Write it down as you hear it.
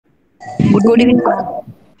Good evening sir.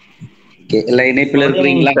 Okay, எல்லா இணைப்பில்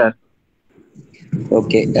இருக்கிறீங்களா?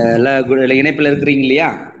 ஓகே, எல்லா இணைப்பில் இருக்கிறீங்க இல்லையா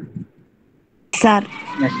சார்?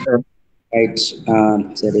 ரைட்.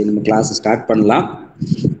 சரி, நம்ம கிளாஸ் ஸ்டார்ட் பண்ணலாம்.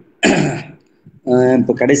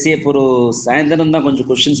 இப்போ கடைசியாக இப்போ ஒரு சாயந்தரம் தான் கொஞ்சம்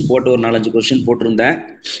கொஷின்ஸ் போட்டு ஒரு 4-5 கொஷின் போட்டிருந்தேன்.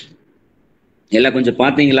 எல்லாம் கொஞ்சம்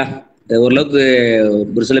பார்த்தீங்களா? ஓரளவுக்கு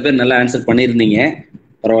ஒரு சில பேர் நல்லா ஆன்சர் பண்ணியிருந்தீங்க,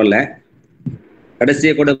 பரவாயில்ல.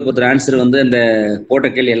 கடைசியாக கூட ஒருத்தர் ஆன்சர் வந்து அந்த போட்ட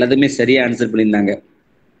கேள்வி எல்லாத்துக்குமே சரியாக ஆன்சர் பண்ணியிருந்தாங்க,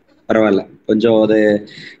 பரவாயில்ல. கொஞ்சம் அது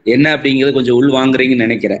என்ன அப்படிங்கிறது கொஞ்சம் உள் வாங்குறீங்கன்னு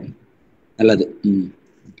நினைக்கிறேன். நல்லது.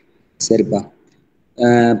 சரிப்பா.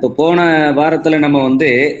 இப்போ போன வாரத்தில் நம்ம வந்து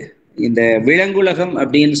இந்த விலங்குலகம்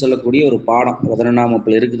அப்படின்னு சொல்லக்கூடிய ஒரு பாடம் 11ஆம்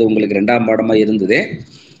வகுப்பில் இருக்குது, உங்களுக்கு 2ஆம் பாடமாக இருந்தது.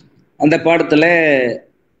 அந்த பாடத்தில்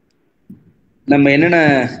நம்ம என்னென்ன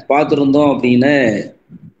பார்த்துருந்தோம் அப்படின்னு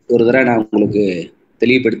ஒரு தடவை நான் உங்களுக்கு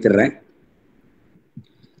தெளிவுபடுத்திடுறேன்.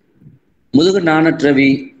 முதுகு நாணற்றவி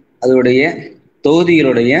அதோடைய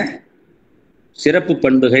தொகுதிகளுடைய சிறப்பு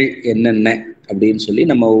பண்புகள் என்னென்ன அப்படின்னு சொல்லி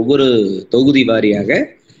நம்ம ஒவ்வொரு தொகுதி வாரியாக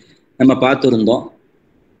நம்ம பார்த்துருந்தோம்.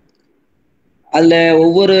 அதில்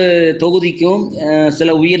ஒவ்வொரு தொகுதிக்கும் சில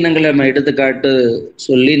உயிரினங்களை நம்ம எடுத்துக்காட்டு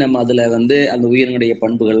சொல்லி நம்ம அதில் வந்து அந்த உயிரினுடைய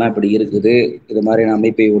பண்புகள்லாம் இப்படி இருக்குது, இது மாதிரியான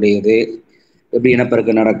அமைப்பை உடையது, எப்படி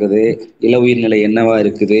இனப்பெருக்கம் நடக்குது, இள உயிர்நிலை என்னவா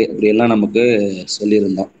இருக்குது, அப்படியெல்லாம் நமக்கு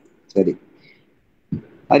சொல்லியிருந்தோம். சரி,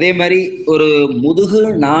 அதே மாதிரி ஒரு முதுகு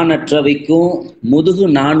நாணற்றவைக்கும் முதுகு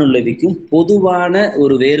நாணுள்ளவைக்கும் பொதுவான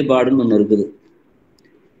ஒரு வேறுபாடுன்னு ஒன்று இருக்குது.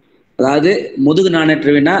 அதாவது முதுகு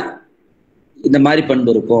நாணற்றவைனா இந்த மாதிரி பண்பு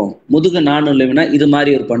இருக்கும், முதுகு நாணுள்ளவைனா இது மாதிரி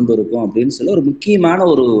ஒரு பண்பு இருக்கும் அப்படின்னு சொல்லி ஒரு முக்கியமான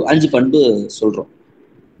ஒரு 5 பண்பு சொல்றோம்.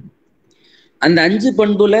 அந்த 5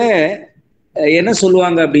 பண்புல என்ன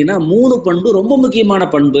சொல்லுவாங்க அப்படின்னா 3 பண்பு ரொம்ப முக்கியமான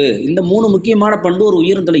பண்பு. இந்த 3 முக்கியமான பண்பு ஒரு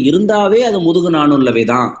உயிரினத்துல இருந்தாவே அது முதுகு நாணுள்ளவை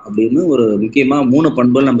தான் அப்படின்னு ஒரு முக்கியமா 3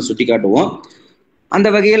 பண்புகள் நம்ம சுட்டி காட்டுவோம். அந்த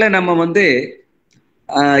வகையில நம்ம வந்து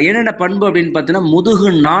என்னென்ன பண்பு அப்படின்னு பார்த்தீங்கன்னா,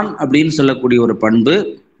 முதுகு நான் அப்படின்னு சொல்லக்கூடிய ஒரு பண்பு,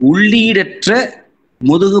 உள்ளீடற்ற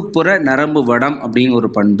முதுகுப்புற நரம்பு வடம் அப்படிங்கிற ஒரு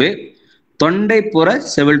பண்பு, தொண்டைப்புற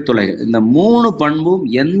செவில் துளைகள், இந்த 3 பண்பும்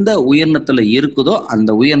எந்த உயிரினத்துல இருக்குதோ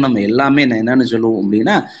அந்த உயிரினம் எல்லாமே என்னன்னு சொல்லுவோம்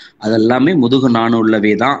அப்படின்னா அதெல்லாமே முதுகு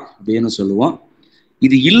நாணுள்ளவே தான் அப்படின்னு சொல்லுவோம்.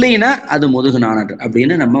 இது இல்லைன்னா அது முதுகு நாணற்ற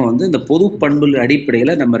அப்படின்னு நம்ம வந்து இந்த பொது பண்புகள்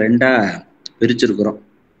அடிப்படையில நம்ம 2ஆ பிரிச்சிருக்கிறோம்.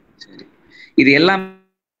 சரி, இது எல்லாம்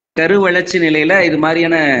கரு வளர்ச்சி நிலையில இது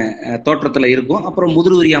மாதிரியான தோற்றத்துல இருக்கும். அப்புறம்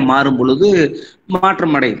முதுகுரியா மாறும் பொழுது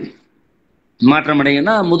மாற்றம்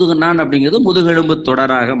அடையும்னா முதுகு நான் அப்படிங்கிறது முதுகெலும்பு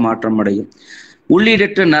தொடராக மாற்றம் அடையும்.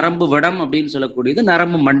 உள்ளீடற்ற நரம்பு வடம் அப்படின்னு சொல்லக்கூடியது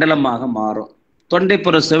நரம்பு மண்டலமாக மாறும்.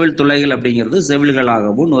 தொண்டைப்புற செவில் துளைகள் அப்படிங்கிறது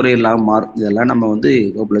செவில்களாகவும் நுரையீரலாகவும் மாறும். இதெல்லாம் நம்ம வந்து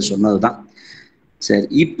வகுப்புல சொன்னதுதான். சரி,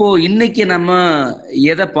 இப்போ இன்னைக்கு நம்ம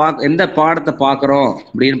எந்த பாடத்தை பார்க்குறோம்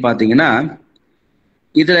அப்படின்னு பார்த்தீங்கன்னா,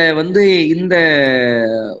 இதுல வந்து இந்த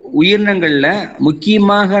உயிரினங்கள்ல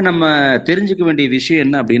முக்கியமாக நம்ம தெரிஞ்சுக்க வேண்டிய விஷயம்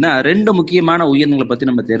என்ன அப்படின்னா, 2 முக்கியமான உயிரினங்களை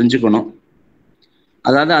பத்தி நம்ம தெரிஞ்சுக்கணும்.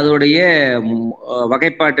 அதாவது அதோடைய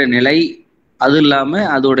வகைப்பாட்டு நிலை, அது இல்லாம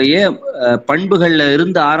அதோடைய பண்புகள்ல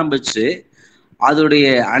இருந்து ஆரம்பிச்சு அதோடைய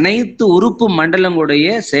அனைத்து உறுப்பு மண்டலங்களுடைய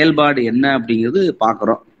செயல்பாடு என்ன அப்படிங்கிறது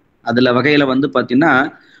பார்க்குறோம். அதுல வகையில வந்து பார்த்தீங்கன்னா,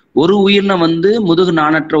 ஒரு உயிரினம் வந்து முதுகு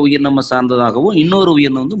நாணற்ற உயிரினம் சார்ந்ததாகவும் இன்னொரு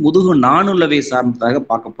உயிரினம் வந்து முதுகு நாணுள்ளவை சார்ந்ததாக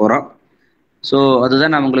பார்க்க போறோம். ஸோ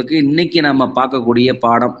அதுதான் நான் உங்களுக்கு இன்னைக்கு நம்ம பார்க்கக்கூடிய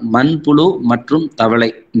பாடம். மண்புழு மற்றும்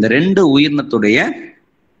தவளை, இந்த 2 உயிரினத்துடைய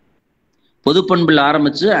பொது பண்பில்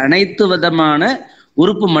ஆரம்பிச்சு அனைத்து விதமான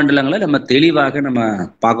உறுப்பு மண்டலங்களை நம்ம தெளிவாக நம்ம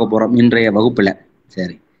பார்க்க போறோம் இன்றைய வகுப்புல.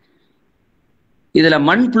 சரி, இதுல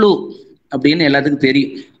மண்புழு அப்படின்னு எல்லாத்துக்கும்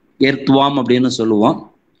தெரியும், எர்த்வார்ம் அப்படின்னு சொல்லுவோம்.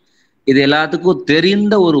 இது எல்லாத்துக்கும்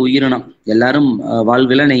தெரிந்த ஒரு உயிரினம். எல்லாரும்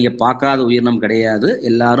வாழ்வில நீங்க பார்க்காத உயிரினம் கிடையாது,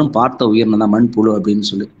 எல்லாரும் பார்த்த உயிரினம் தான் மண்புழு அப்படின்னு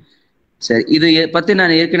சொல்லி. சரி, இது பத்தி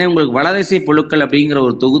நான் ஏற்கனவே உங்களுக்கு வளரிசை புழுக்கள் அப்படிங்கிற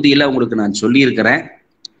ஒரு தொகுதியில உங்களுக்கு நான் சொல்லியிருக்கிறேன்.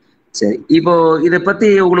 சரி, இப்போ இதை பத்தி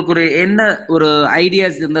உங்களுக்கு ஒரு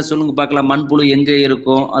ஐடியாஸ் இருந்தா சொல்லுங்க பார்க்கலாம். மண்புழு எங்க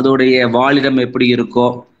இருக்கும், அதோடைய வாழிடம் எப்படி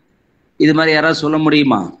இருக்கும், இது மாதிரி யாராவது சொல்ல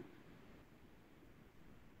முடியுமா?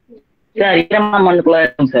 சார், ஈரமான மண்ணுக்குள்ள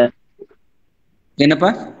இருக்கும் சார்.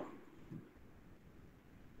 என்னப்பா?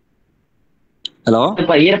 ஹலோ,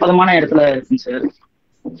 இப்ப ஈரப்பதமான இடத்துல இருக்கும் சார்.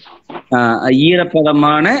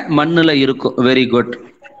 ஈரப்பதமான மண்ணுல இருக்கும். Very good.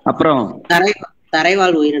 அப்புறம்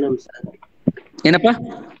தரைவாழ் உயிரினம் சார். என்னப்பா?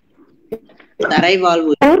 தரைவாழ்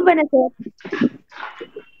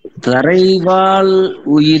தரைவாழ்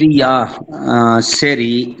உயிரியா?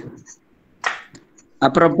 சரி,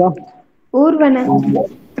 அப்புறம்ப்பா?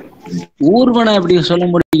 ஊர்வன எப்படி சொல்ல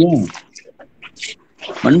முடியும்?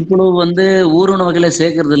 மண்புழு வந்து ஊர்வன வகையில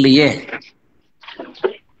சேர்க்கறது இல்லையே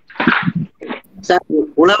சார்.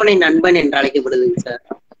 உழவனை நண்பன் என்று அழைக்கப்படுதுங்க சார்.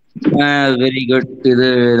 Very good. இது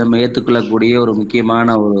நம்ம ஏற்றுக்கொள்ளக்கூடிய ஒரு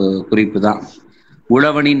முக்கியமான ஒரு குறிப்பு தான்.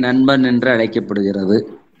 உழவனின் நண்பன் என்று அழைக்கப்படுகிறது.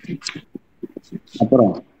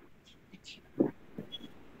 அப்புறம்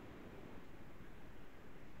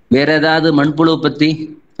வேற ஏதாவது மண்புழு பத்தி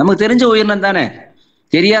நமக்கு தெரிஞ்ச உயிரினம் தானே,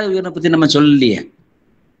 தெரியாத உயிரினம் பத்தி நம்ம சொல்லலையே.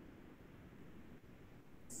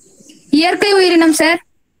 இயற்கை உயிரினம் சார்.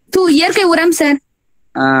 இயற்கை உரம் சார்.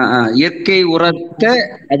 இயற்கை உரத்தை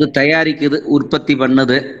அது தயாரிக்குது, உற்பத்தி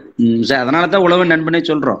பண்ணுது. அதனாலதான் உழவன் நண்பனே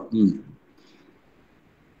சொல்றோம்.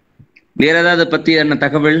 வேற ஏதாவது பத்தி என்ன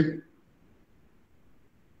தகவல்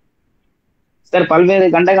சார்? பல்வேறு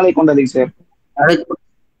கண்டங்களை கொண்டது சார்.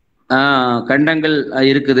 கண்டங்கள்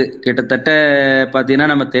இருக்குது. கிட்டத்தட்ட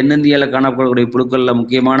பார்த்தீங்கன்னா நம்ம தென்னிந்தியால காணப்படக்கூடிய புழுக்கள்ல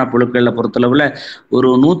முக்கியமான புழுக்கள்ல பொறுத்தளவுல ஒரு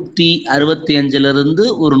 165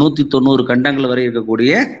 ஒரு 190 கண்டங்கள் வரை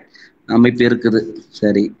இருக்கக்கூடிய அமைப்பு இருக்குது.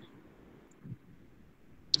 சரி,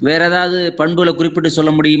 வேற ஏதாவது பண்புகளை குறிப்பிட்டு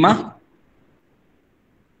சொல்ல முடியுமா?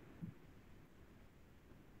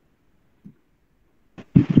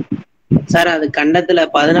 சார், அது கண்டத்துல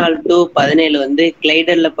 14 to 17 வந்து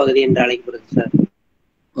கிளைடல்ல பகுதி என்று அழைக்கப்படுது sir.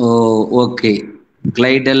 Okay,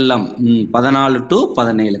 கிளைடெல்லம் 14 to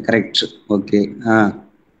 17 correct. Okay.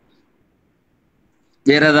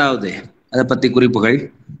 வேற ஏதாவது அதை பத்தி குறிப்புகள்?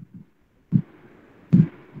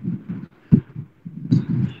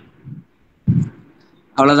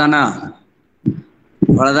 அவ்வளவுதானா?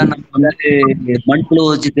 அவ்வளவுதான். நம்ம வந்து மண்புழு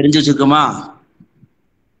வச்சு தெரிஞ்சு வச்சிருக்கோமா?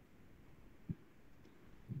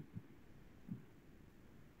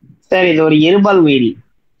 சார், இது ஒரு இருபால் உயிரி.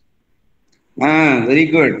 Very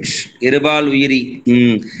good. இருபால் உயிரி.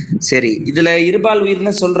 சரி, இதுல இருபால்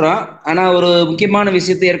உயிரின்னு சொல்றோம். ஆனா ஒரு முக்கியமான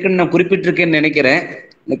விஷயத்தை ஏற்கனவே நான் குறிப்பிட்டிருக்கேன்னு நினைக்கிறேன்.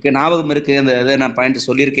 எனக்கு ஞாபகம் இருக்கு, அந்த இதை நான் பாயிண்ட்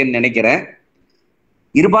சொல்லியிருக்கேன்னு நினைக்கிறேன்.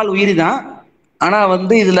 இருபால் உயிரி தான். ஆனா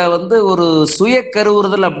வந்து இதுல வந்து ஒரு சுய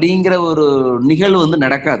கருவுறுதல் அப்படிங்கிற ஒரு நிகழ்வு வந்து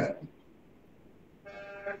நடக்காது.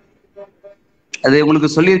 அது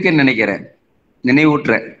உங்களுக்கு சொல்லியிருக்கேன்னு நினைக்கிறேன்,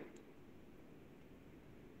 நினைவூட்டுறேன்.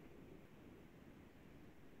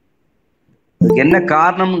 அதுக்கு என்ன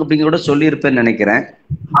காரணம் அப்படிங்கிற கூட சொல்லியிருப்பேன்னு நினைக்கிறேன்.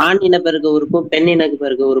 ஆண் இனப்பெருக்க உறுப்பும் பெண்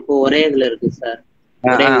இனப்பெருக்க உறுப்பும் ஒரே இதுல இருக்கு சார்.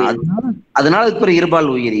 அதனால இது ஒரு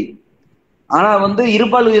இருபால் உயிரி. ஆனா வந்து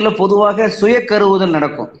இருபால் உயிரில பொதுவாக சுய கருவுதல்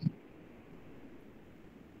நடக்கும்.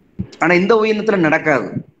 ஆனா இந்த உயிரினத்துல நடக்காது.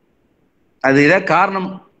 அது ஏதாவது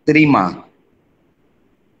காரணம் தெரியுமா?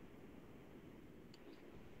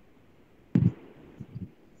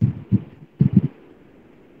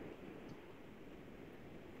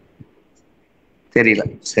 தெரியல.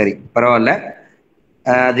 சரி, பரவாயில்ல.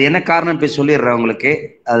 அது என்ன காரணம் இப்ப சொல்லிடுறேன் உங்களுக்கு.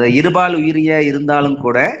 அது இருபால் உயிரியா இருந்தாலும்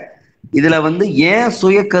கூட இதுல வந்து ஏன்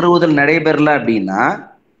சுய கருவுதல் நடைபெறல அப்படின்னா,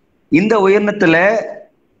 இந்த உயிரினத்துல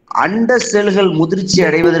அண்ட செல்கள் முதிர்ச்சி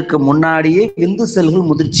அடைவதற்கு முன்னாடியே விந்து செல்கள்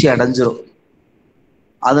முதிர்ச்சி அடைஞ்சிரும்.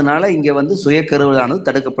 அதனால இங்க வந்து சுய கருவுதலானது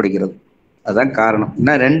தடுக்கப்படுகிறது. அதுதான் காரணம்.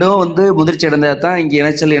 ஏன்னா ரெண்டும் வந்து முதிர்ச்சி அடைந்தா தான் இங்க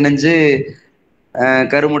இணைச்சல் இணைஞ்சு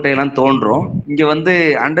கருமுட்டையெல்லாம் தோன்றும். இங்க வந்து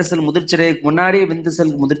அண்ட செல் முதிர்ச்சி அடையக்கு முன்னாடியே விந்து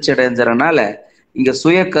செல் முதிர்ச்சி அடைஞ்சறனால இங்க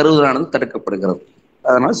சுய கருவுதலானது தடுக்கப்படுகிறது.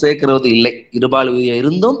 அதனால சுய கருவுதல் இல்லை. இருபால் உயிரியா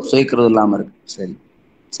இருந்தும் சுய கருவுதல் இல்லாம இருக்கு. சரி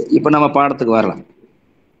சரி, இப்ப நம்ம பாடத்துக்கு வரலாம்.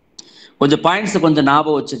 கொஞ்சம் பாயிண்ட்ஸ் கொஞ்சம்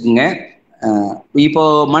ஞாபகம் வச்சுக்குங்க. இப்போ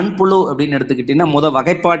மண்புழு அப்படின்னு எடுத்துக்கிட்டீங்கன்னா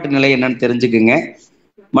வகைப்பாட்டு நிலை என்னன்னு தெரிஞ்சுக்குங்க.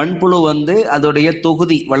 மண்புழு வந்து அதோடைய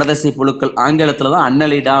தொகுதி வலதசை புழுக்கள், ஆங்கிலத்துலதான்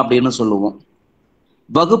அன்னலிடா அப்படின்னு சொல்லுவோம்.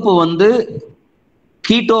 வகுப்பு வந்து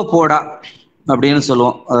கீட்டோபோடா அப்படின்னு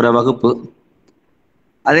சொல்லுவோம் அதோட வகுப்பு.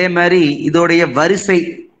 அதே மாதிரி இதோடைய வரிசை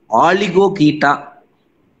ஆலிகோ கீட்டா.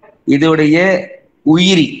 இதோடைய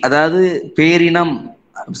உயிரி அதாவது பேரினம்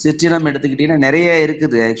சிற்றினம் எடுத்துக்கிட்டீங்கன்னா நிறைய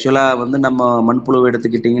இருக்குது. ஆக்சுவலா வந்து நம்ம மண்புழு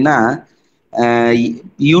எடுத்துக்கிட்டீங்கன்னா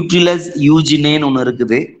யூட்டிலஸ் யூஜினேன்னு ஒன்று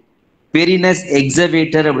இருக்குது. பெரினஸ்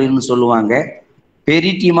எக்ஸவேட்டர் அப்படின்னு சொல்லுவாங்க.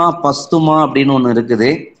 பெரிட்டிமா பஸ்துமா அப்படின்னு ஒன்று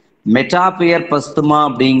இருக்குது. மெட்டாபியர் பஸ்துமா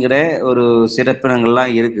அப்படிங்கிற ஒரு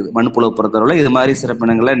சிறப்பினங்கள்லாம் இருக்குது மண்புழு பொறுத்தவரை. இது மாதிரி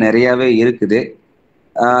சிறப்பினங்கள்லாம் நிறையாவே இருக்குது.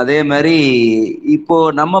 அதே மாதிரி இப்போ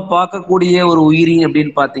நம்ம பார்க்கக்கூடிய ஒரு உயிரி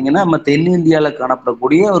அப்படின்னு பார்த்தீங்கன்னா நம்ம தென்னிந்தியாவில்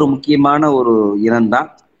காணப்படக்கூடிய ஒரு முக்கியமான ஒரு இனம்தான்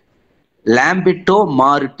லாம்பிட்டோ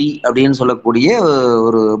மாருட்டி அப்படின்னு சொல்லக்கூடிய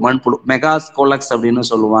ஒரு மண்புழு, மெகாஸ்கோலக்ஸ் அப்படின்னு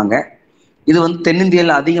சொல்லுவாங்க. இது வந்து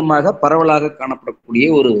தென்னிந்தியாவில் அதிகமாக பரவலாக காணப்படக்கூடிய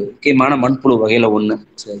ஒரு முக்கியமான மண்புழு வகையில ஒண்ணு.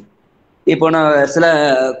 சரி, இப்போ நான் சில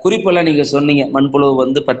குறிப்பெல்லாம் நீங்க சொன்னீங்க மண்புழு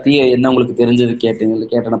வந்து பற்றி என்ன உங்களுக்கு தெரிஞ்சது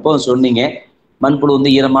கேட்டனப்போ சொன்னீங்க மண்புழு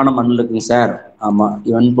வந்து ஈரமான மண்ணில் இருக்குங்க சார். ஆமா,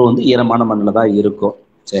 மண்புழு வந்து ஈரமான மண்ணில் தான் இருக்கும்.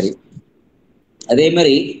 சரி, அதே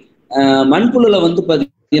மாதிரி மண்புழுல வந்து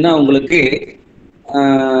பார்த்தீங்கன்னா உங்களுக்கு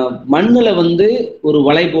மண்ணுல வந்து ஒரு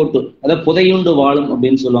வலை போட்டு அதாவது புதையுண்டு வாழும்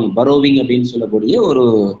அப்படின்னு சொல்லுவாங்க, பரோவிங் அப்படின்னு சொல்லக்கூடிய ஒரு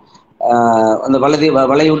அந்த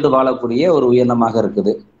வலையுண்டு வாழக்கூடிய ஒரு உயிரினமாக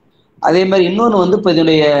இருக்குது. அதே மாதிரி இன்னொன்று வந்து இப்போ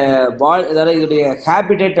இதனுடைய அதாவது இதனுடைய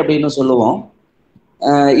ஹேபிடேட் அப்படின்னு சொல்லுவோம்.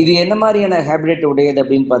 இது என்ன மாதிரியான ஹேபிடேட் உடையது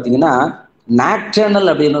அப்படின்னு பார்த்தீங்கன்னா நாக்டர்னல்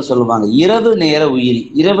அப்படின்னு சொல்லுவாங்க. இரவு நேர உயிரி.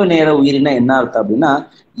 இரவு நேர உயிரினா என்ன அர்த்தம் அப்படின்னா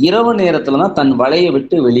இரவு நேரத்துல தான் தன் வலையை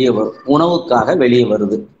விட்டு வெளியே வரும், உணவுக்காக வெளியே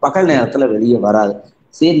வருது, பகல் நேரத்துல வெளியே வராது.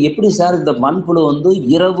 சரி, எப்படி சார் இந்த மண்புழு வந்து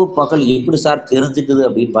இரவு பகல் எப்படி சார் தெரிஞ்சுக்குது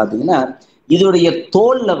அப்படின்னு பார்த்தீங்கன்னா இதோடைய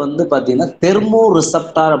தோல்ல வந்து பார்த்தீங்கன்னா தெர்மோ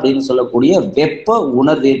ரிசப்டார் அப்படின்னு சொல்லக்கூடிய வெப்ப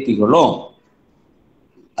உணர்வேற்பிகளும்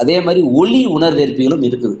அதே மாதிரி ஒளி உணர்வேற்பிகளும்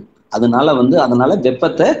இருக்குது. அதனால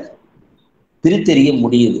வெப்பத்தை பிரித்தெறிய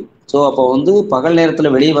முடியுது. ஸோ அப்போ வந்து பகல்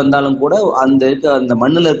நேரத்தில் வெளியே வந்தாலும் கூட அந்த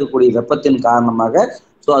மண்ணில் இருக்கக்கூடிய வெப்பத்தின் காரணமாக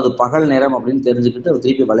ஸோ அது பகல் நேரம் அப்படின்னு தெரிஞ்சுக்கிட்டு அது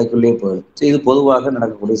திருப்பி வலைக்குள்ளேயே போயிடும். ஸோ இது பொதுவாக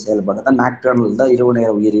நடக்கக்கூடிய செயல்பாடு தான் நாக்டர்னல் தான் இரவு நேர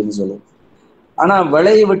உயிரின்னு சொல்லுவோம். ஆனால்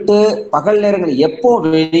வலையை விட்டு பகல் நேரங்கள் எப்போ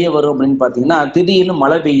வெளியே வரும் அப்படின்னு பார்த்தீங்கன்னா திடீர்னு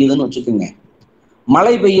மழை பெய்யுதுன்னு வச்சுக்கோங்க.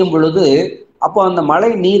 மழை பெய்யும் பொழுது அப்போ அந்த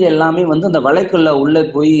மழை நீர் எல்லாமே வந்து அந்த வலைக்குள்ள உள்ளே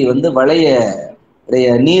போய் வந்து வலைய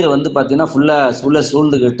நீர் வந்து பார்த்தீங்கன்னா ஃபுல்லாக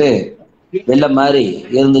சூழ்ந்துக்கிட்டு வெள்ளம் மாதிரி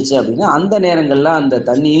இருந்துச்சு அப்படின்னா அந்த நேரங்கள்ல அந்த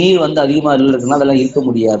நீர் வந்து அதிகமாக இருக்குன்னா அதெல்லாம் இருக்க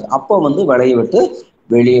முடியாது. அப்போ வந்து வலையை விட்டு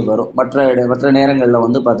வெளியே வரும். மற்ற நேரங்களில்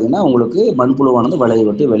வந்து பார்த்தீங்கன்னா உங்களுக்கு மண்புழுவானது வலையை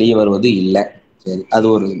விட்டு வெளியே வருவது இல்லை. சரி, அது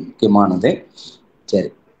ஒரு முக்கியமானது. சரி,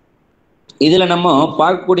 இதுல நம்ம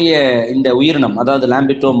பார்க்கக்கூடிய இந்த உயிரினம் அதாவது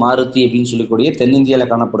லாம்பிட்டோ மாருதி அப்படின்னு சொல்லக்கூடிய தென்னிந்தியால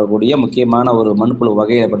காணப்படக்கூடிய முக்கியமான ஒரு மண்புழு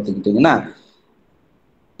வகையை படுத்திக்கிட்டீங்கன்னா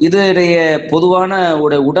இதனுடைய பொதுவான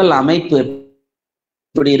உடல் அமைப்பு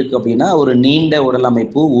எப்படி இருக்கு அப்படின்னா ஒரு நீண்ட உடல்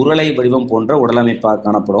அமைப்பு, உருளை வடிவம் போன்ற உடல் அமைப்பாக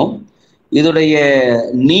காணப்படும். இதோடைய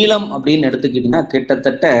நீளம் அப்படின்னு எடுத்துக்கிட்டீங்கன்னா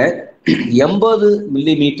கிட்டத்தட்ட 80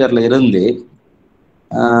 மில்லிமீட்டர்ல இருந்து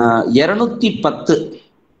 210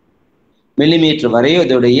 மில்லிமீட்டர் வரை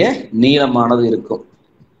இதோடைய நீளமானது இருக்கும்.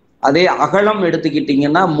 அதே அகலம்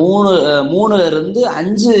எடுத்துக்கிட்டிங்கன்னா 3 இருந்து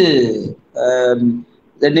 5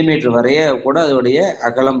 சென்டிமீட்டர் வரைய கூட அதோடைய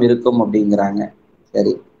அகலம் இருக்கும் அப்படிங்கிறாங்க.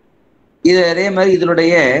 சரி, இது அதே மாதிரி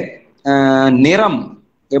இதனுடைய நிறம்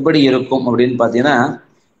எப்படி இருக்கும் அப்படின்னு பார்த்தீங்கன்னா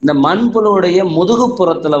இந்த மண்புழுவுடைய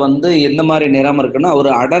முதுகுப்புறத்துல வந்து எந்த மாதிரி நிறம் இருக்குன்னா ஒரு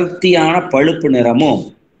அடர்த்தியான பழுப்பு நிறமும்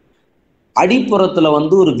அடிப்புறத்துல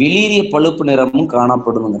வந்து ஒரு வெளிரிய பழுப்பு நிறமும்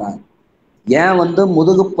காணப்படுங்கிறாங்க. ஏன் வந்து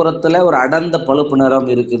முதுகுப்புறத்துல ஒரு அடர்ந்த பழுப்பு நிறம்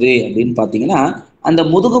இருக்குது அப்படின்னு பார்த்தீங்கன்னா அந்த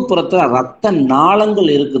முதுகுப்புறத்துல ரத்த நாளங்கள்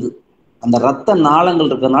இருக்குது. அந்த ரத்த நாளங்கள்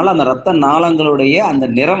இருக்கிறதுனால அந்த ரத்த நாளங்களுடைய அந்த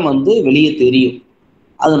நிறம் வந்து வெளியே தெரியும்.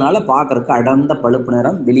 அதனால பார்க்கறதுக்கு அடர்ந்த பழுப்பு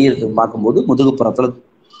நிறம் வெளியே பார்க்கும்போது முதுகுப்புறத்துல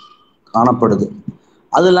காணப்படுது.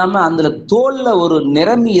 அது இல்லாம அதுல தோல்ல ஒரு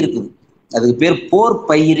நிறமி இருக்குது, அதுக்கு பேர் போர்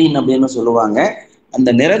பயிரின் அப்படின்னு சொல்லுவாங்க. அந்த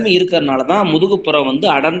நிறமி இருக்கிறதுனாலதான் முதுகுப்புறம் வந்து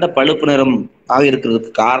அடர்ந்த பழுப்பு நிறம் ஆக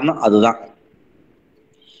இருக்கிறதுக்கு காரணம் அதுதான்.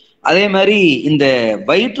 அதே மாதிரி இந்த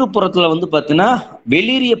வயிற்றுப்புறத்துல வந்து பார்த்தீங்கன்னா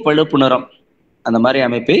வெளிரிய பழுப்பு நிறம் அந்த மாதிரி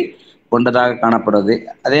அமைப்பை கொண்டதாக காணப்படுது.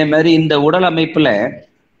 அதே மாதிரி இந்த உடல் அமைப்புல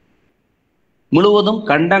முழுவதும்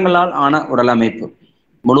கண்டங்களால் ஆன உடல் அமைப்பு.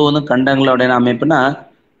 முழுவதும் கண்டங்களுடைய அமைப்புனா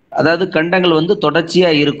அதாவது கண்டங்கள் வந்து தொடர்ச்சியா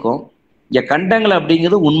இருக்கும். இங்க கண்டங்கள்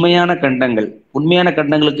அப்படிங்கிறது உண்மையான கண்டங்கள். உண்மையான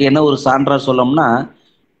கண்டங்களுக்கு என்ன ஒரு சான்றா சொல்லணும்னா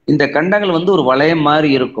இந்த கண்டங்கள் வந்து ஒரு வளையம் மாதிரி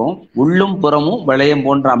இருக்கும். உள்ளும் புறமும் வளையம்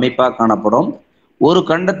போன்ற அமைப்பாக காணப்படும். ஒரு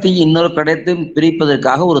கண்டத்தையும் இன்னொரு கண்டத்தையும்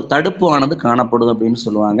பிரிப்பதற்காக ஒரு தடுப்பு ஆனது காணப்படும் அப்படின்னு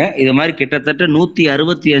சொல்லுவாங்க. இது மாதிரி கிட்டத்தட்ட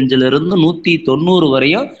 165 இருந்து 190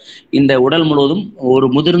 வரையும் இந்த உடல் முழுவதும் ஒரு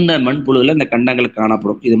முதிர்ந்த மண்புழுல இந்த கண்டங்கள்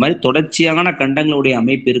காணப்படும். இது மாதிரி தொடர்ச்சியான கண்டங்களுடைய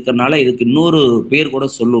அமைப்பு இருக்கிறதுனால இதுக்கு இன்னொரு பேர் கூட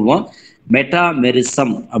சொல்லுவோம்,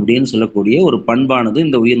 மெட்டாமெரிசம் அப்படின்னு சொல்லக்கூடிய ஒரு பண்பானது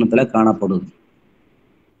இந்த உயிரினத்துல காணப்படுது.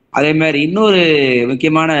 அதே மாதிரி இன்னொரு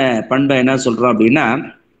முக்கியமான பண்பை என்ன சொல்றோம் அப்படின்னா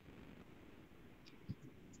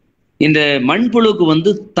இந்த மண்புழுக்கு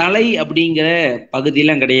வந்து தலை அப்படிங்கிற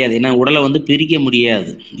பகுதியெல்லாம் கிடையாது. ஏன்னா உடலை வந்து பிரிக்க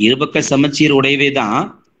முடியாது, இருபக்க சமச்சீர் உடையவே தான்.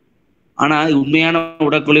 ஆனா உண்மையான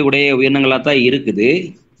உடற்குழி உடைய உயிரினங்களா தான் இருக்குது.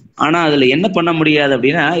 ஆனா அதுல என்ன பண்ண முடியாது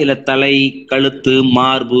அப்படின்னா இதுல தலை, கழுத்து,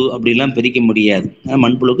 மார்பு அப்படிலாம் பிரிக்க முடியாது.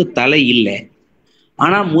 மண்புழுக்கு தலை இல்லை.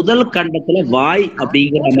 ஆனா முதல் கண்டத்துல வாய்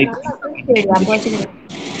அப்படிங்கிற அமைப்பு.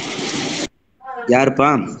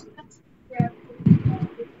 யாருப்பா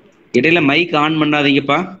இடையில மைக் ஆன்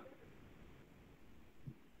பண்ணாதீங்கப்பா.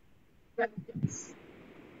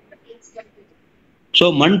 ஸோ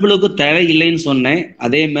மண்புழுக்கு தலை இல்லைன்னு சொன்னேன்.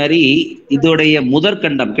 அதே மாதிரி இதோடைய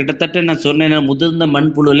முதற்கண்டம் கிட்டத்தட்ட நான் சொன்னேன் முதிர்ந்த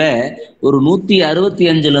மண்புழுல ஒரு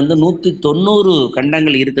 165 இருந்து 190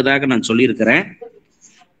 கண்டங்கள் இருக்குதாக நான் சொல்லியிருக்கிறேன்.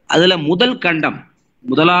 அதுல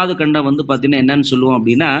முதலாவது கண்டம் வந்து பார்த்தீங்கன்னா என்னன்னு சொல்லுவோம்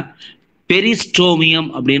அப்படின்னா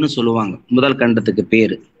பெரிஸ்டோமியம் அப்படின்னு சொல்லுவாங்க. முதல் கண்டத்துக்கு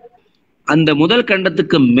பேரு. அந்த முதல்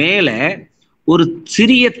கண்டத்துக்கு மேல ஒரு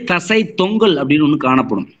சிறிய தசை தொங்கல் அப்படின்னு ஒன்று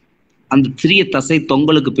காணப்படும். அந்த சிறிய தசை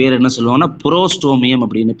தொங்கலுக்கு பேர் என்ன சொல்லுவாங்கன்னா புரோஸ்டோமியம்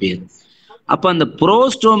அப்படின்னு பேர். அப்ப அந்த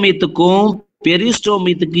புரோஸ்டோமியத்துக்கும்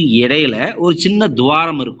பெரிஸ்டோமியத்துக்கு இடையில ஒரு சின்ன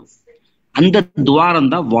துவாரம் இருக்கும். அந்த துவாரம்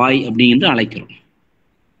தான் வாய் அப்படின்னு அழைக்கிறோம்.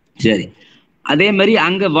 சரி, அதே மாதிரி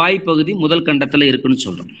அங்க வாய் பகுதி முதல் கண்டத்துல இருக்குன்னு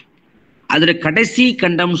சொல்றோம். அதுல கடைசி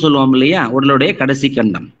கண்டம்னு சொல்லுவோம் இல்லையா, உடலுடைய கடைசி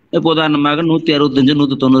கண்டம். இப்போ உதாரணமாக 165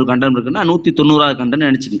 190 கண்டம் இருக்குன்னா 190வது கண்டம்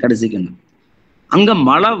நினைச்சுக்கோங்க, கடைசி கண்டம். அங்க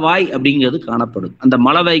மலவாய் அப்படிங்கிறது காணப்படும். அந்த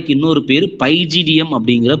மலவாய்க்கு இன்னொரு பேரு பைஜிடியம்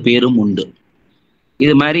அப்படிங்கிற பேரும் உண்டு.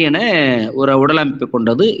 இது மாதிரியான ஒரு உடலமைப்பை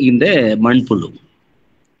கொண்டது இந்த மண்புழு.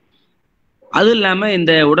 அது இல்லாம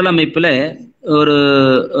இந்த உடலமைப்புல ஒரு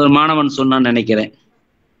மாணவன் சொன்னான்னு நினைக்கிறேன்,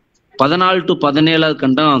 14 to 17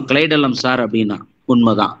 கண்டம் கிளைடலம் சார் அப்படின்னா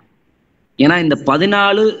உண்மைதான். ஏன்னா இந்த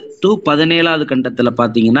 14 to 17 கண்டத்துல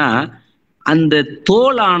பாத்தீங்கன்னா அந்த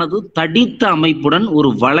தோலானது தடித்த அமைப்புடன் ஒரு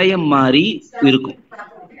வளையம் மாதிரி இருக்கும்.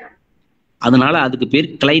 அதனால அதுக்கு பேர்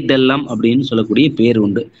கிளைடெல்லம் அப்படின்னு சொல்லக்கூடிய பேர்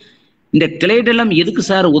உண்டு. இந்த கிளைடெல்லம் எதுக்கு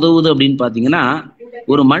சார் உதவுது அப்படின்னு பாத்தீங்கன்னா,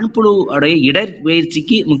 ஒரு மண்புழு உடைய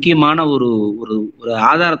இடப்பெயர்ச்சிக்கு முக்கியமான ஒரு ஒரு ஒரு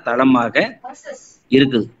ஆதார தளமாக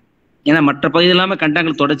இருக்குது. ஏன்னா மற்ற பகுதி இல்லாம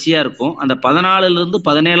கண்டங்கள் தொடர்ச்சியா இருக்கும். அந்த 14ல இருந்து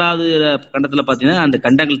 17வது கண்டத்துல பாத்தீங்கன்னா அந்த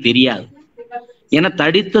கண்டங்கள் தெரியாது. ஏன்னா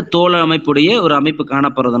தடித்த தோல் அமைப்புடைய ஒரு அமைப்பு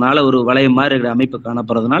காணப்படுறதுனால, ஒரு வளையம் மாதிரி இருக்கிற அமைப்பு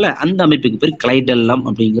காணப்படுறதுனால அந்த அமைப்புக்கு பேர் கிளைடெல்லம்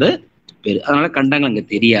அப்படிங்கிற பேரு. அதனால கண்டங்கள் அங்க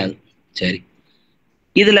தெரியாது. சரி,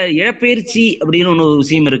 இதுல இடப்பெயர்ச்சி அப்படின்னு ஒண்ணு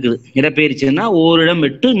விஷயம் இருக்குது. இடப்பெயர்ச்சின்னா ஓரிடம்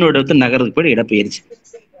விட்டு இன்னொரு இடத்துல நகரத்துக்கு போய் இடப்பெயர்ச்சி.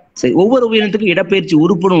 சரி, ஒவ்வொரு உயிரினத்துக்கும் இடப்பெயர்ச்சி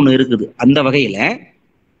உறுப்புன்னு ஒண்ணு இருக்குது. அந்த வகையில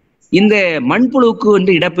இந்த மண்புழுவுக்கு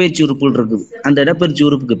வந்து இடப்பெயர்ச்சி உறுப்புகள் இருக்குது. அந்த இடப்பெயர்ச்சி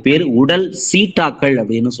உறுப்புக்கு பேர் உடல் சீட்டாக்கள்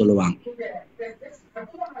அப்படின்னு சொல்லுவாங்க.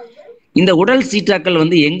 இந்த உடல் சீட்டாக்கள்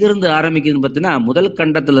வந்து எங்கிருந்து ஆரம்பிக்குதுன்னு பார்த்தீங்கன்னா, முதல்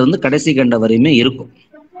கண்டத்துல இருந்து கடைசி கண்டம் வரையுமே இருக்கும்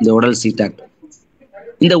இந்த உடல் சீட்டாக்கள்.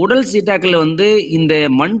 இந்த உடல் சீட்டாக்கள் வந்து இந்த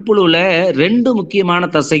மண்புழுல 2 முக்கியமான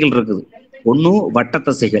தசைகள் இருக்குது. ஒன்னு வட்ட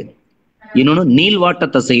தசைகள், இன்னொன்னு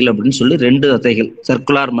நீள்வாட்ட தசைகள் அப்படின்னு சொல்லி 2 தசைகள்,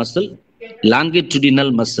 சர்க்குலார் மசில்,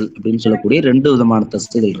 லாங்கிடியூடினல் மசில் அப்படின்னு சொல்லக்கூடிய 2 விதமான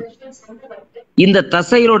தசைகள் இருக்கு. இந்த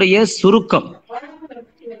தசைகளுடைய சுருக்கம்,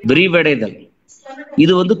 விரிவடைதல்,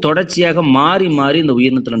 இது வந்து தொடர்ச்சியாக மாறி மாறி இந்த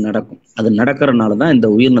உயிரினத்துல நடக்கும். அது நடக்கிறதுனாலதான் இந்த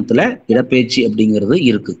உயிரினத்துல இடப்பெயர்ச்சி அப்படிங்கிறது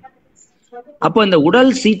இருக்கு. அப்போ இந்த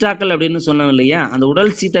உடல் சீட்டாக்கள் அப்படின்னு சொன்னோம் இல்லையா, அந்த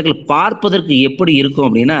உடல் சீட்டாக்கள் பார்ப்பதற்கு எப்படி இருக்கும்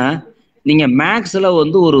அப்படின்னா, நீங்க மேக்ஸ்ல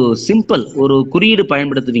வந்து ஒரு சிம்பிள் ஒரு குறியீடு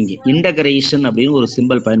பயன்படுத்துவீங்க, இன்டகிரேஷன் அப்படின்னு ஒரு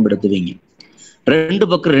சிம்பிள் பயன்படுத்துவீங்க. 2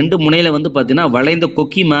 பக்கம் 2 முனையில வந்து பாத்தீங்கன்னா வளைந்த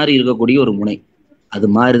கொக்கி மாதிரி இருக்கக்கூடிய ஒரு முனை, அது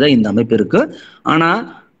மாதிரிதான் இந்த அமைப்பு இருக்கு. ஆனா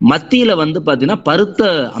மத்தியில வந்து பாத்தீங்கன்னா பருத்த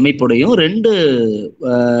அமைப்புடையும் 2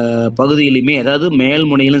 பகுதியிலுமே, அதாவது மேல்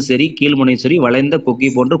முனையிலும் சரி கீழ் முனையும் சரி வளைந்த கொக்கி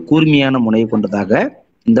போன்ற கூர்மையான முனை கொண்டதாக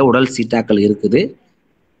இந்த உடல் சீட்டாக்கள் இருக்குது.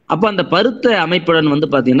 அப்ப அந்த பருத்த அமைப்புடன் வந்து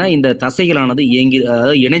பாத்தீங்கன்னா இந்த தசைகளானது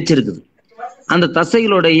அதாவது இணைச்சிருக்குது. அந்த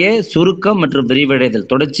தசைகளுடைய சுருக்கம் மற்றும்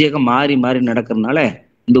விரிவடைதல் தொடர்ச்சியாக மாறி மாறி நடக்கிறதுனால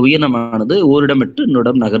இந்த உயிரினமானது ஓரிடம் விட்டு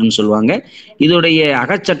இன்னொரு நகர்ன்னு சொல்லுவாங்க. இதோடைய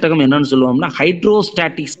அகச்சட்டகம் என்னன்னு சொல்லுவோம்னா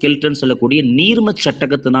ஹைட்ரோஸ்டாட்டிக் ஸ்கெல்டன் சொல்லக்கூடிய நீர்ம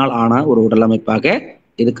சட்டகத்தினால் ஆன ஒரு உடலமைப்பாக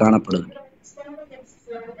இது காணப்படுது.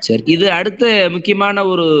 சரி, இது அடுத்த முக்கியமான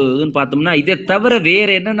ஒரு இதுன்னு பார்த்தோம்னா, இதை தவிர வேற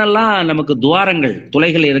என்னென்னலாம் நமக்கு துவாரங்கள்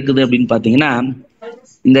துளைகள் இருக்குது அப்படின்னு பாத்தீங்கன்னா,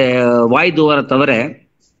 இந்த வாய் துவாரம் தவிர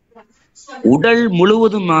உடல்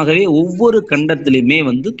முழுவதுமாகவே ஒவ்வொரு கண்டத்திலுமே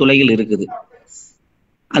வந்து துளைகள் இருக்குது.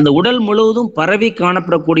 அந்த உடல் முழுவதும் பரவி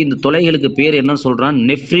காணப்படக்கூடிய இந்த துளைகளுக்கு பேர் என்ன சொல்றான்,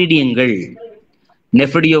 நெஃப்ரிடியங்கள்,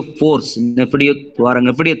 நெஃப்ரிடியோ போர்ஸ், நெஃப்ரிடியோ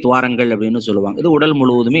துவாரங்கள் அப்படின்னு சொல்லுவாங்க. இது உடல்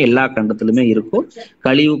முழுவதுமே எல்லா கண்டத்திலுமே இருக்கும்,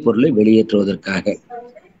 கழிவு பொருளை வெளியேற்றுவதற்காக.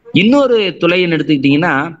 இன்னொரு துளைன்னு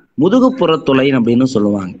எடுத்துக்கிட்டீங்கன்னா முதுகுப்புற துளை அப்படின்னு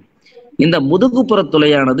சொல்லுவாங்க. இந்த முதுகுப்புற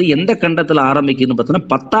துளையானது எந்த கண்டத்துல ஆரம்பிக்குதுன்னு பார்த்தீங்கன்னா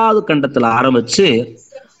 10வது கண்டத்துல ஆரம்பிச்சு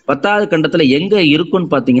 10வது கண்டத்துல எங்க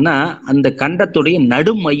இருக்குன்னு பாத்தீங்கன்னா அந்த கண்டத்துடைய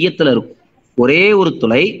நடு மையத்துல இருக்கும். ஒரே ஒரு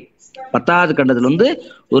துளை 10வது கண்டத்துல வந்து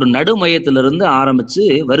ஒரு நடு மையத்துல இருந்து ஆரம்பிச்சு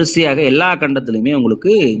வரிசையாக எல்லா கண்டத்திலுமே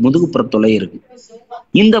உங்களுக்கு முதுகுப்புற துளை இருக்கு.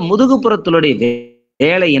 இந்த முதுகுப்புற துளையுடைய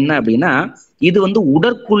வேலை என்ன அப்படின்னா, இது வந்து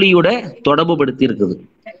உடற்குழியோட தொடர்பு படுத்தி இருக்குது.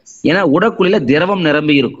 ஏன்னா உடற்குழியில திரவம்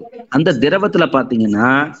நிரம்பி இருக்கும். அந்த திரவத்துல பாத்தீங்கன்னா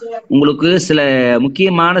உங்களுக்கு சில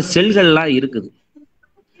முக்கியமான செல்கள்லாம் இருக்குது.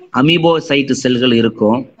 அமீபோசைட் செல்கள்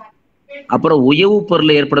இருக்கும். அப்புறம் உயவு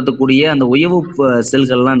பொருளை ஏற்படுத்தக்கூடிய அந்த உயவு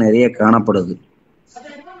செல்கள்லாம் நிறைய காணப்படுது.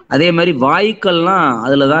 அதே மாதிரி வாயுக்கள்லாம்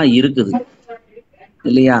அதுலதான் இருக்குது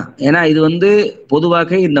இல்லையா. ஏன்னா இது வந்து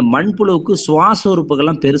பொதுவாக இந்த மண்புழுவுக்கு சுவாச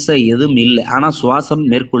உறுப்புகள்லாம் பெருசா எதுவும் இல்லை, ஆனா சுவாசம்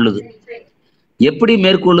மேற்கொள்ளுது. எப்படி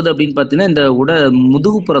மேற்கொள்ளுது அப்படின்னு பாத்தீங்கன்னா இந்த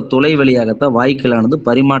முதுகுப்புற துளை வழியாகத்தான் வாயுக்களானது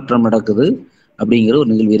பரிமாற்றம் நடக்குது அப்படிங்கிற ஒரு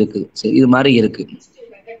நிகழ்வு இருக்குது. சரி, இது மாதிரி இருக்கு.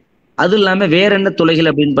 அது இல்லாம வேற என்ன துளைகள்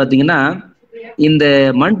அப்படின்னு பாத்தீங்கன்னா, இந்த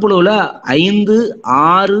மண்புழுவுல 5,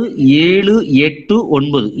 6, 7, 8,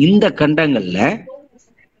 9 இந்த கண்டங்கள்ல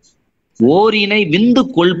ஓரினை விந்து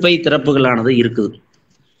கொள்பை திறப்புகளானது இருக்குது.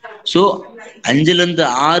 ஸோ 5லேருந்து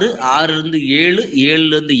 6, 6லேருந்து 7,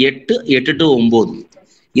 7லேருந்து 8, 8 to 9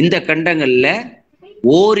 இந்த கண்டங்கள்ல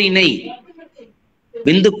ஓரினை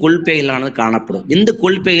விந்து கொள்பைகளானது காணப்படும். விந்து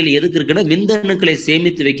கொள்பைகள் எதுக்கு இருக்குன்னா விந்தணுக்களை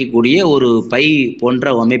சேமித்து வைக்கக்கூடிய ஒரு பை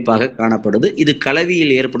போன்ற அமைப்பாக காணப்படுது. இது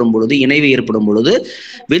கலவியில் ஏற்படும் பொழுது, இணைவு ஏற்படும் பொழுது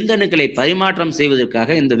விந்தணுக்களை பரிமாற்றம்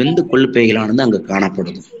செய்வதற்காக இந்த விந்து கொள்பைகளானது அங்கு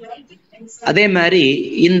காணப்படுது. அதே மாதிரி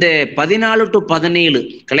இந்த 14 to 17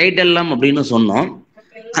 கிளைடெல்லம் அப்படின்னு சொன்னோம்.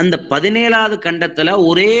 அந்த 17வது கண்டத்துல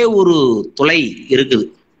ஒரே ஒரு துளை இருக்குது,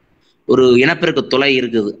 ஒரு இனப்பெருக்க துளை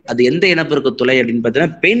இருக்குது. அது எந்த இனப்பெருக்க துளை அப்படின்னு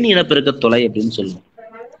பார்த்தீங்கன்னா பெண் இனப்பெருக்க துளை அப்படின்னு சொல்லுவோம்.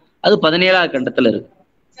 அது 17வது கண்டத்துல இருக்கு.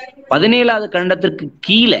 17வது கண்டத்திற்கு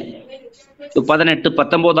கீழே 18,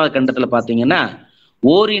 19வது கண்டத்துல பாத்தீங்கன்னா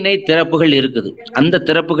ஓரினை திறப்புகள் இருக்குது. அந்த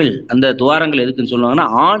திறப்புகள், அந்த துவாரங்கள் எதுக்குன்னு சொல்லுவாங்கன்னா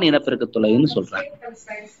ஆண் இனப்பெருக்க துளைன்னு சொல்றாங்க.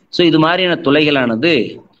 ஸோ இது மாதிரியான துளைகளானது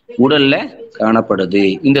உடல்ல காணப்படுது.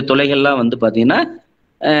 இந்த துளைகள்லாம் வந்து பாத்தீங்கன்னா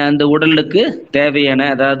அந்த உடலுக்கு தேவையான,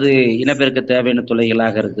 அதாவது இனப்பெருக்க தேவையான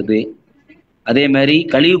துளைகளாக இருக்குது. அதே மாதிரி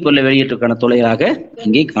கழிவு பொருளை வெளியேற்றுக்கான துளையாக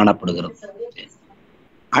இங்கே காணப்படுகிறது.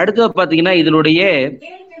 அடுத்து பாத்தீங்கன்னா இதனுடைய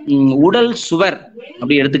உடல் சுவர்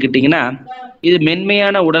அப்படி எடுத்துக்கிட்டீங்கன்னா இது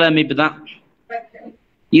மென்மையான உடல் அமைப்பு தான்.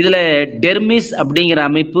 இதுல டெர்மிஸ் அப்படிங்கிற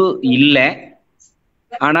அமைப்பு இல்லை.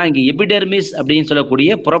 ஆனா இங்க எபிடெர்மிஸ் அப்படின்னு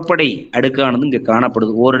சொல்லக்கூடிய புறப்படை அடுக்கானது இங்க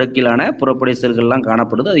காணப்படுது. ஓரடுக்கிலான புறப்படை செல்கள்லாம்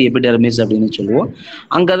காணப்படுது. அது எபிடெர்மிஸ் அப்படின்னு சொல்லுவோம்.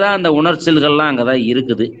 அங்கதான் அந்த உணர்ச்சல்கள்லாம் அங்கதான்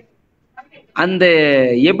இருக்குது. அந்த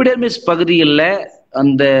எபிடெர்மிஸ் பகுதிகளில்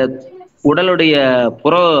அந்த உடலுடைய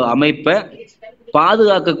புற அமைப்பை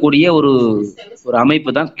பாதுகாக்கக்கூடிய ஒரு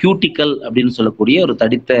அமைப்பு தான் கியூட்டிக்கல் அப்படின்னு சொல்லக்கூடிய ஒரு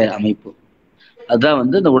தடித்த அமைப்பு. அதுதான்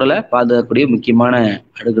வந்து இந்த உடலை பாதுகாக்கக்கூடிய முக்கியமான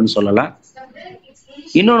அடுக்குன்னு சொல்லலாம்.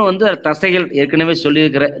 இன்னொன்று வந்து தசைகள், ஏற்கனவே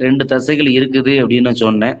சொல்லியிருக்கிற 2 தசைகள் இருக்குது அப்படின்னு நான்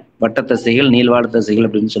சொன்னேன். வட்ட தசைகள், நீள்வாடு தசைகள்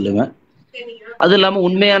அப்படின்னு சொல்லுவேன். அது இல்லாமல்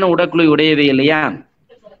உண்மையான உடற்குழி உடையவை இல்லையா,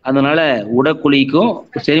 அதனால உடற்குழிக்கும்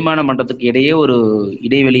செரிமான மண்டலத்துக்கு இடையே ஒரு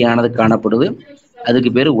இடைவெளியானது காணப்படுது.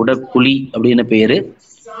 அதுக்கு பேர் உடற்குழி அப்படின்னு பேரு.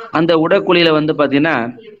 அந்த உடற்குழியில வந்து பாத்தீங்கன்னா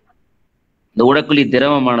இந்த உடற்குழி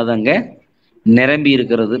திரவமானது அங்க நிரம்பி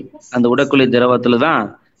இருக்கிறது. அந்த உடற்குழி திரவத்துல தான்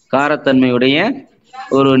காரத்தன்மையுடைய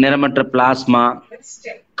ஒரு நிறமற்ற பிளாஸ்மா,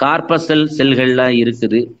 கார்பசல் செல்கள்லாம்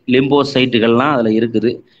இருக்குது, லிம்போசைட்டுகள்லாம் அதுல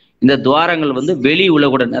இருக்குது. இந்த துவாரங்கள் வந்து வெளி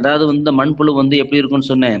உலகுடன், அதாவது வந்து இந்த மண்புழு வந்து எப்படி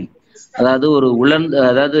இருக்குன்னு சொன்னேன், அதாவது ஒரு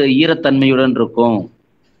அதாவது ஈரத்தன்மையுடன் இருக்கும்,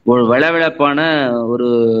 ஒரு விளவிளப்பான ஒரு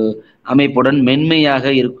அமைப்புடன் மென்மையாக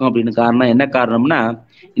இருக்கும். அப்படின்னு காரணம் என்ன காரணம்னா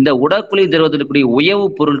இந்த உடற்குழி திரவத்தில் இருக்கக்கூடிய உயவு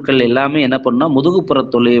பொருட்கள் எல்லாமே என்ன பண்ணா முதுகுப்புற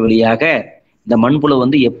தொலை வழியாக இந்த மண்புழு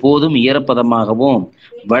வந்து எப்போதும் ஈரப்பதமாகவும்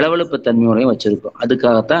வளவளப்பு தன்மையோடையும் வச்சிருக்கும்.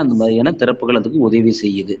 அதுக்காகத்தான் அந்த மாதிரியான திறப்புகள் அதுக்கு உதவி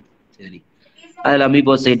செய்யுது. சரி, அதுல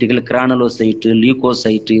அமீபோசைட்டுகள், கிரானுலோசைட்டு,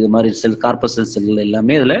 லியூகோசைட்டு, இது மாதிரி செல், கார்பசல் செல்கள்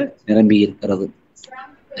எல்லாமே இதுல நிரம்பி இருக்கிறது.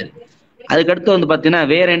 சரி, அதுக்கடுத்து வந்து பாத்தீங்கன்னா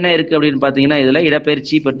வேற என்ன இருக்கு அப்படின்னு பாத்தீங்கன்னா இதுல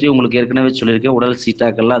இடப்பெயர்ச்சி பற்றி உங்களுக்கு ஏற்கனவே சொல்லியிருக்கேன். உடல்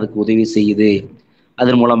சீட்டாக்கள்லாம் அதுக்கு உதவி செய்யுது,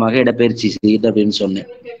 அதன் மூலமாக இடப்பெயர்ச்சி செய்யுது அப்படின்னு சொன்னேன்.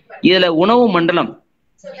 இதுல உணவு மண்டலம்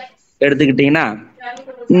எடுத்துக்கிட்டீங்கன்னா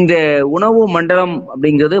இந்த உணவு மண்டலம்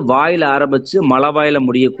அப்படிங்கிறது வாயில ஆரம்பிச்சு மலவாயில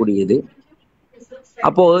முடியக்கூடியது.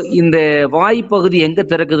 அப்போ இந்த வாய் பகுதி எங்க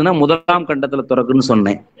திறக்குதுன்னா 1ஆம் கண்டத்துல திறக்குன்னு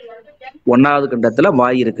சொன்னேன். 1வது கண்டத்துல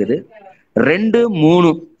வாய் இருக்குது. 2,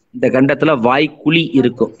 3 இந்த கண்டத்துல வாய்க்குழி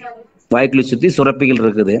இருக்கும். வாய்க்குழி சுத்தி சுரப்பிகள்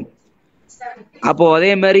இருக்குது. அப்போ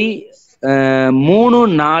அதே மாதிரி 3,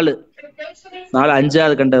 4,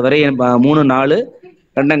 5வது கண்டம் வரை 3, 4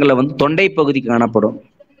 கண்டங்கள்ல வந்து தொண்டை பகுதி காணப்படும்.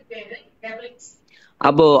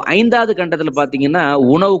 அப்போ 5வது கண்டத்துல பாத்தீங்கன்னா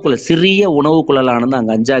உணவுக்குழல், சிறிய உணவுக்குழலானது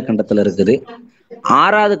அங்க 5வது கண்டத்துல இருக்குது.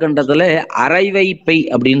 6வது கண்டத்துல அரைவைப்பை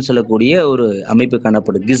அப்படின்னு சொல்லக்கூடிய ஒரு அமைப்பு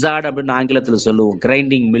காணப்படும். கிசார்ட் அப்படின்னு ஆங்கிலத்துல சொல்லுவோம்,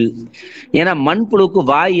 கிரைண்டிங் மில். ஏன்னா மண்புழுக்கு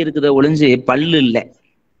வாய் இருக்குத ஒளிஞ்சு பல்லு இல்லை.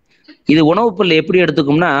 இது உணவுப் பொருள் எப்படி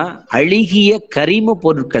எடுத்துக்கும்னா அழுகிய கரிம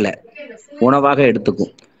பொருட்களை உணவாக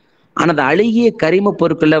எடுத்துக்கும். ஆனா அந்த அழுகிய கரிம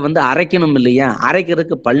பொருட்களை வந்து அரைக்கணும் இல்லையா,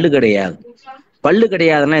 அரைக்கிறதுக்கு பல்லு கிடையாது. பல்லு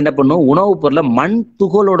கிடையாதுன்னா என்ன பண்ணும், உணவுப் பொருளை மண்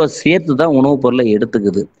துகளோட சேர்த்து தான் உணவுப் பொருளை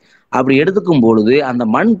எடுத்துக்குது. அப்படி எடுத்துக்கும் பொழுது அந்த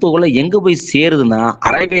மண் துகளை எங்க போய் சேருதுன்னா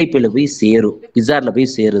அரைவைப்பையில போய் சேரும், கிசார்ட்ல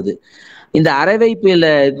போய் சேருது. இந்த அரைவைப்பையில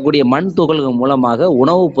இருக்கக்கூடிய மண் துகள்கள் மூலமாக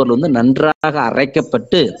உணவுப் பொருள் வந்து நன்றாக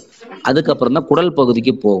அரைக்கப்பட்டு அதுக்கப்புறம் தான் குடல்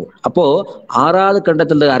பகுதிக்கு போகும். அப்போ 6வது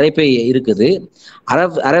கண்டத்துல அரைப்பை இருக்குது.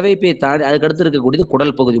 அரைவைப்பை தாண்டி அதுக்கடுத்து இருக்கக்கூடியது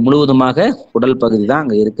குடல் பகுதி, முழுவதுமாக குடல் பகுதி தான்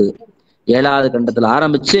அங்க இருக்குது. 7வது கண்டத்துல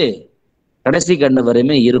ஆரம்பிச்சு கடைசி கண்டம்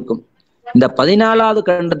வரையுமே இருக்கும். இந்த 14வது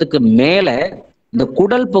கண்டத்துக்கு மேல இந்த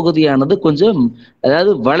குடல் பகுதியானது கொஞ்சம்,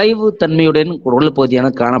 அதாவது வளைவு தன்மையுடன் குடல்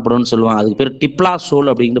பகுதியானது காணப்படும்னு சொல்லுவாங்க. அதுக்கு பேர்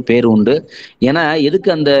டிப்ளாசோல் அப்படிங்கிற பேர் உண்டு. ஏன்னா எதுக்கு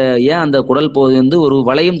அந்த, ஏன் அந்த குடல் பகுதி வந்து ஒரு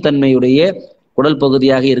வளையும் தன்மையுடைய குடல்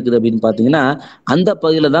பகுதியாக இருக்குது அப்படின்னு பார்த்தீங்கன்னா அந்த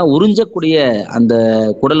பகுதியில தான் உறிஞ்சக்கூடிய அந்த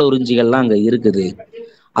குடல் உறிஞ்சிகள்லாம் அங்கே இருக்குது.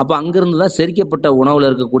 அப்போ அங்கிருந்து தான் செரிக்கப்பட்ட உணவுல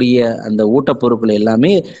இருக்கக்கூடிய அந்த ஊட்டப்பொருட்கள்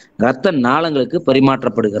எல்லாமே இரத்த நாளங்களுக்கு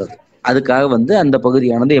பரிமாற்றப்படுகிறது. அதுக்காக வந்து அந்த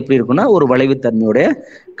பகுதியானது எப்படி இருக்குன்னா ஒரு வளைவுத்தன்மையோட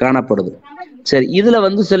காணப்படுது. சரி, இதுல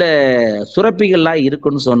வந்து சில சுரப்பிகள்லாம்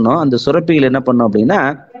இருக்குன்னு சொன்னோம். அந்த சுரப்பிகள் என்ன பண்ணோம் அப்படின்னா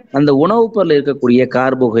அந்த உணவுப் பொருள் இருக்கக்கூடிய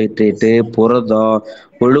கார்போஹைட்ரேட்டு, புரதம்,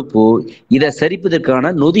 கொழுப்பு இதை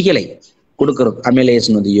செரிப்பதற்கான நொதிகளை கொடுக்கறது. அமிலேஸ்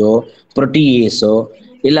நொதியோ புரோட்டீயேஸோ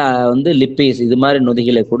இல்ல வந்து லிப்பேஸ் இது மாதிரி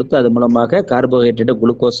நொதிகளை கொடுத்து அது மூலமாக கார்போஹைட்ரேட்டை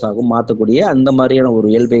குளுக்கோஸாகவும் மாற்றக்கூடிய அந்த மாதிரியான ஒரு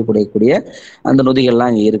இயல்பை குடையக்கூடிய அந்த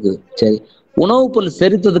நொதிகள்லாம் இங்கே இருக்குது. சரி, உணவுப் பொருள்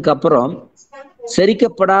செரித்ததுக்கு அப்புறம்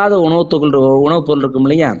செரிக்கப்படாத உணவுப் பொருள் இருக்கும்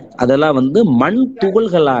இல்லையா, அதெல்லாம் வந்து மண்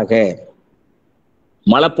துகள்களாக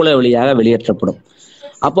மலப்புல வழியாக வெளியேற்றப்படும்.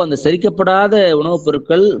 அப்போ அந்த செரிக்கப்படாத உணவுப்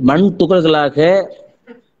பொருட்கள் மண் துகள்களாக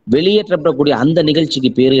வெளியேற்றப்படக்கூடிய அந்த நிகழ்ச்சிக்கு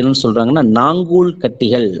பேர் என்னன்னு சொல்றாங்கன்னா நாங்கூல்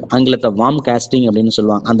கட்டிகள், ஆங்கிலத்தை வார்ம் காஸ்டிங் அப்படின்னு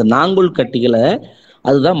சொல்லுவாங்க. அந்த நாங்கூல் கட்டிகளை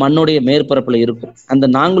அதுதான் மண்ணுடைய மேற்பரப்புல இருக்கும். அந்த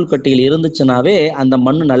நாங்கூல் கட்டிகள் இருந்துச்சுனாவே அந்த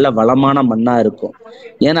மண் நல்ல வளமான மண்ணா இருக்கும்.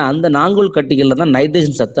 ஏன்னா அந்த நாங்கூல் கட்டிகள்ல தான்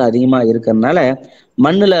நைட்ரஜன் சத்து அதிகமா இருக்கிறதுனால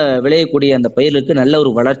மண்ணுல விளையக்கூடிய அந்த பயிருக்கு நல்ல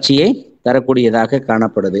ஒரு வளர்ச்சியை தரக்கூடியதாக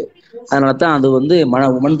காணப்படுது. அதனால தான் அது வந்து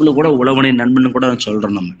மண்புழு கூட உழவனை நண்பன் கூட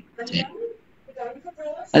சொல்றோம் நம்ம.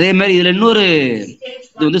 அதே மாதிரி இதுல இன்னொரு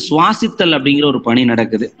இது வந்து சுவாசித்தல் அப்படிங்கிற ஒரு பணி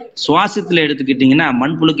நடக்குது. சுவாசத்துல எடுத்துக்கிட்டீங்கன்னா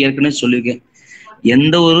மண்புழுக்கு ஏற்கனவே சொல்லியிருக்கேன்,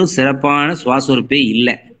 எந்த ஒரு சிறப்பான சுவாச உறுப்பே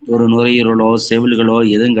இல்லை. ஒரு நுரையீரலோ செவில்களோ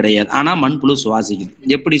எதுவும் கிடையாது. ஆனா மண்புழு சுவாசிக்குது.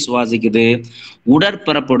 எப்படி சுவாசிக்குது?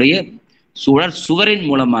 உடற்பரப்புடைய சுவரின்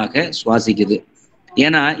மூலமாக சுவாசிக்குது.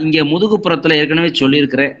 ஏன்னா இங்க முதுகுப்புறத்துல ஏற்கனவே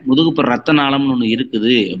சொல்லியிருக்கிறேன், முதுகுப்புற ரத்த நாளம்னு ஒண்ணு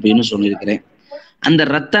இருக்குது அப்படின்னு சொல்லியிருக்கிறேன். அந்த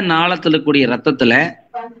ரத்த நாளத்துல கூடிய ரத்தத்துல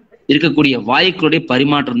இருக்கக்கூடிய வாயுக்களுடைய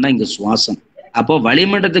பரிமாற்றம் தான் இங்க சுவாசம். அப்போ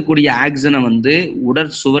வளிமண்டலத்துக்கூடிய ஆக்சிஜனை வந்து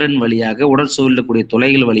உடற்சுவரின் வழியாக உடற்சுவரில் கூடிய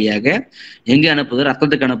துளைகள் வழியாக எங்க அனுப்புது?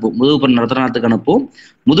 ரத்தத்துக்கு அனுப்பும், முதுகுப்புற ரத்த நாளத்துக்கு அனுப்பும்.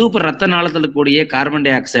 முதுகுப்புற ரத்த நாளத்தில் கூடிய கார்பன்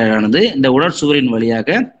டை ஆக்சைடு ஆனது இந்த உடற்சுவரின் வழியாக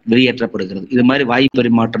வெளியேற்றப்படுகிறது. இது மாதிரி வாயு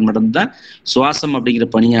பரிமாற்றம் நடந்துதான் சுவாசம் அப்படிங்கிற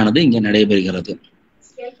பணியானது இங்க நடைபெறுகிறது.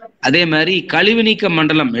 அதே மாதிரி கழிவு நீக்க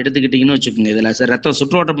மண்டலம் எடுத்துக்கிட்டீங்கன்னு வச்சுக்கோங்க. இதுல ரத்த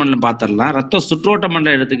சுற்றோட்ட மண்டலம் பார்த்துடலாம். ரத்த சுற்றோட்ட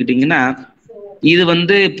மண்டலம் எடுத்துக்கிட்டீங்கன்னா இது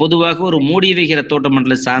வந்து பொதுவாக ஒரு மூடியவைகிற ரத்தோட்ட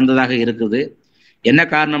மண்டலம் சார்ந்ததாக இருக்குது. என்ன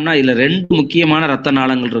காரணம்னா இதுல ரெண்டு முக்கியமான ரத்த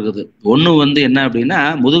நாளங்கள் இருக்குது. ஒண்ணு வந்து என்ன அப்படின்னா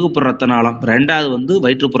முதுகுப்புற ரத்த நாளம், ரெண்டாவது வந்து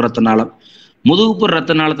வயிற்றுப்புற ரத்த நாளம். முதுகுப்புற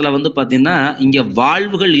ரத்த நாளத்துல வந்து பாத்தீங்கன்னா இங்க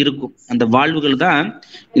வால்வுகள் இருக்கும். அந்த வால்வுகள் தான்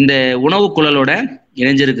இந்த உணவு குழலோட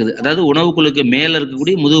இணைஞ்சிருக்குது. அதாவது உணவுக்குழுக்கு மேல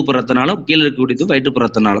இருக்கக்கூடிய முதுகுப்புற ரத்த நாளம், கீழே இருக்கக்கூடியது வயிற்றுப்புற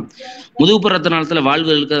ரத்த நாளம். முதுகுப்புற ரத்த நாளத்துல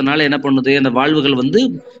வால்வுகள் இருக்கிறதுனால என்ன பண்ணுது? அந்த வால்வுகள் வந்து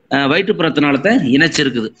வயிற்றுப்புற ரத்த நாளத்தை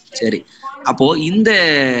இணைச்சிருக்குது. சரி, அப்போ இந்த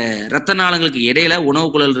ரத்த நாளங்களுக்கு இடையில உணவு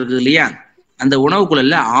குழல் இருக்குது இல்லையா, அந்த உணவு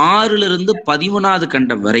குழல்ல 6லிருந்து 13வது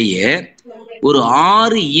கண்டம் வரையே ஒரு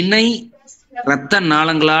 6 இணை ரத்த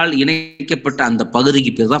நாளங்களால் இணைக்கப்பட்ட அந்த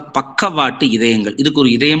பகுதிக்கு பேர் தான் பக்கவாட்டு இதயங்கள். இதுக்கு ஒரு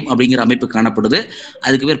இதயம் அப்படிங்கிற அமைப்பு காணப்படுது.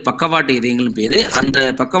 அதுக்கு பேர் பக்கவாட்டு இதயங்கள் பேரு. அந்த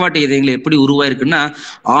பக்கவாட்டு இதயங்கள் எப்படி உருவாயிருக்குன்னா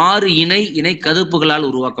 6 இணை கதுப்புகளால்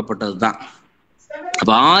உருவாக்கப்பட்டது தான்.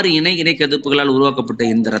 அப்ப 6 இணை கதுப்புகளால் உருவாக்கப்பட்ட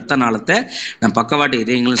இந்த ரத்த நாளத்தை நம்ம பக்கவாட்டு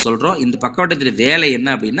இதயங்கள்னு சொல்றோம். இந்த பக்கவாட்டு வேலை என்ன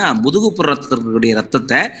அப்படின்னா முதுகுப்புற ரத்தத்திற்குரிய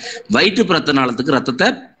ரத்தத்தை வயிற்றுப்புற ரத்த நாளத்துக்கு ரத்தத்தை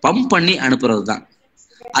பம்ப் பண்ணி அனுப்புறது தான்.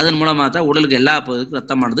 அதன் மூலமா தான் உடலுக்கு எல்லா பகுதிக்கும்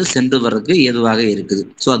ரத்தமானது சென்று வர்றதுக்கு ஏதுவாக இருக்குது.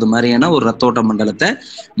 ஸோ அது மாதிரியான ஒரு ரத்தோட்ட மண்டலத்தை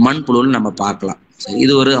மண்புழுவில் நம்ம பார்க்கலாம். சரி,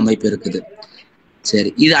 இது ஒரு அமைப்பு இருக்குது. சரி,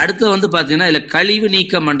 இது அடுத்து வந்து பாத்தீங்கன்னா இதுல கழிவு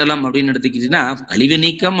நீக்க மண்டலம் அப்படின்னு எடுத்துக்கிட்டீங்கன்னா, கழிவு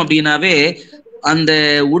நீக்கம் அப்படின்னாவே அந்த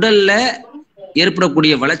உடல்ல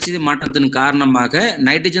ஏற்படக்கூடிய வளர்ச்சி மாற்றத்தின் காரணமாக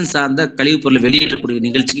நைட்ரஜன் சார்ந்த கழிவுப் பொருளை வெளியேற்றக்கூடிய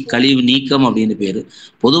நிகழ்ச்சிக்கு கழிவு நீக்கம் அப்படின்னு பேரு.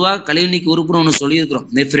 பொதுவாக கழிவு நீக்க உறுப்புன்னு ஒன்று சொல்லியிருக்கிறோம்,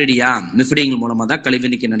 நெஃப்ரிடிங் மூலமா தான்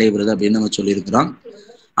கழிவு நீக்கம் நடைபெறுது அப்படின்னு நம்ம சொல்லியிருக்கிறோம்.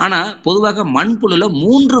 ஆனா பொதுவாக மண்புழுல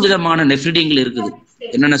 3 விதமான நெஃப்ரிடிங்கள் இருக்குது.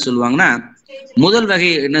 என்னென்ன சொல்லுவாங்கன்னா, முதல் வகை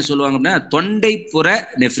என்ன சொல்லுவாங்க அப்படின்னா தொண்டைப்புற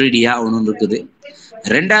நெஃப்ரிடியா ஒன்று இருக்குது.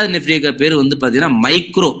 ரெண்டாவது நெஃப்ரிடியா பேர் வந்து பாத்தீங்கன்னா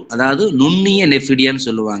மைக்ரோ, அதாவது நுண்ணிய நெஃப்ரிடியான்னு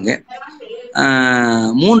சொல்லுவாங்க.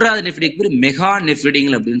 மூன்றாவது நெஃப்ரிடிக்கு பேர் மெகா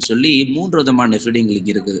நெஃப்ரிடிங்கள் அப்படின்னு சொல்லி 3 விதமான நெஃப்ரிடிங்கள்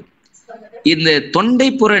இருக்குது. இந்த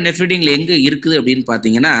தொண்டைப்புற நெஃப்ரிடிங்கள் எங்க இருக்குது அப்படின்னு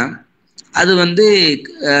பாத்தீங்கன்னா அது வந்து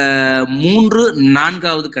 3,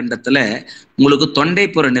 4வது கண்டத்துல உங்களுக்கு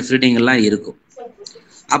தொண்டைப்புற நெஃப்ரிடிங் எல்லாம் இருக்கும்.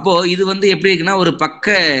 அப்போ இது வந்து எப்படி இருக்குன்னா ஒரு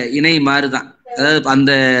பக்க இணை மாதிரிதான். அதாவது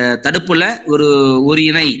அந்த தடுப்புல ஒரு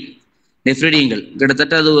இணை நெஃப்ரிடிங்கள்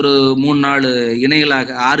கிட்டத்தட்ட அது ஒரு 3-4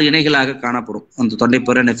 இணைகளாக 6 இணைகளாக காணப்படும் அந்த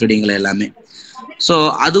தொண்டைப்புற நெஃப்ரிடிங்கள் எல்லாமே. ஸோ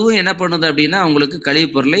அதுவும் என்ன பண்ணுது அப்படின்னா உங்களுக்கு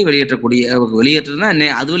கழிவுப் பொருளை வெளியேற்றுனா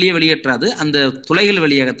அது வழியே வெளியேற்றாது, அந்த துளைகள்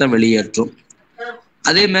வழியாகத்தான் வெளியேற்றும்.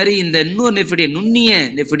 அதே மாதிரி இந்த இன்னொரு நெஃப்ரிடியா நுண்ணிய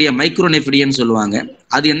நெஃப்ரிடியா மைக்ரோ நெஃப்ரிடியான்னு சொல்லுவாங்க.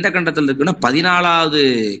 அது எந்த கண்டத்துல இருக்குன்னா 14வது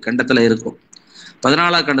கண்டத்துல இருக்கும்.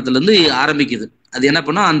 14ஆம் கண்டத்திலிருந்து ஆரம்பிக்குது. அது என்ன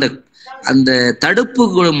பண்ணும், அந்த அந்த தடுப்பு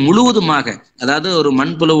முழுவதுமாக, அதாவது ஒரு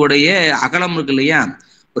மண்புழுவுடைய அகலம் இருக்கு இல்லையா,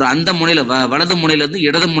 ஒரு அந்த முனையில வலது முனையில இருந்து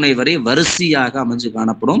இடது முனை வரை வரிசையாக அமைஞ்சு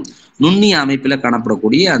காணப்படும் நுண்ணிய அமைப்பில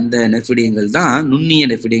காணப்படக்கூடிய அந்த நெஃபிடியங்கள் தான் நுண்ணிய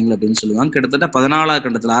நெஃபிடியங்கள் அப்படின்னு சொல்லுவாங்க. கிட்டத்தட்ட 14ஆம்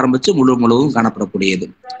கண்டத்துல ஆரம்பிச்சு முழுவதும் காணப்படக்கூடியது.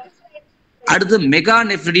 அடுத்து மெகா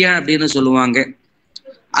நெஃபிடியா அப்படின்னு சொல்லுவாங்க.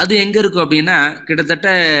 அது எங்க இருக்கும் அப்படின்னா கிட்டத்தட்ட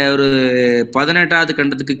ஒரு 18ஆவது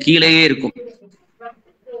கண்டத்துக்கு கீழேயே இருக்கும்.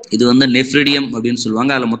 இது வந்து நெஃப்ரிடியம் அப்படின்னு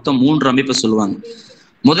சொல்லுவாங்க. அதுல மொத்தம் 3 அமைப்பை சொல்லுவாங்க.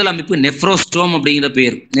 முதல் அமைப்பு நெஃப்ரோஸ்டோம் அப்படிங்கிற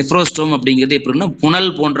பேர். நெஃப்ரோஸ்டோம் அப்படிங்கிறது எப்படின்னா புனல்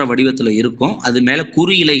போன்ற வடிவத்துல இருக்கும். அது மேல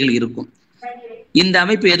குறி இலைகள் இருக்கும். இந்த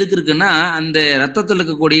அமைப்பு எதுக்கு இருக்குன்னா, அந்த ரத்தத்தில்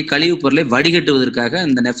இருக்கக்கூடிய கழிவு பொருளை வடிகட்டுவதற்காக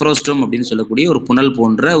இந்த நெஃப்ரோஸ்டோம் அப்படின்னு சொல்லக்கூடிய ஒரு புனல்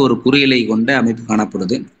போன்ற ஒரு குறி இலை கொண்ட அமைப்பு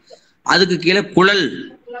காணப்படுது. அதுக்கு கீழே குழல்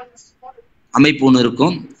அமைப்பு ஒன்று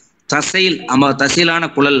இருக்கும். தசையிலான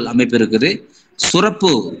குழல் அமைப்பு இருக்குது.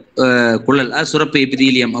 சுரப்பு குழல், சுரப்பு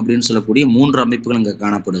எபிதீலியம் அப்படின்னு சொல்லக்கூடிய 3 அமைப்புகள் இங்க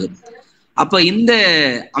காணப்படுது. அப்ப இந்த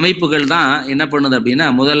அமைப்புகள் தான் என்ன பண்ணுது அப்படின்னா,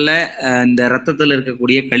 முதல்ல இந்த ரத்தத்தில்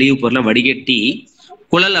இருக்கக்கூடிய கழிவு பொருளை வடிகட்டி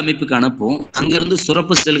குழல் அமைப்புக்கு அனுப்பும். அங்கிருந்து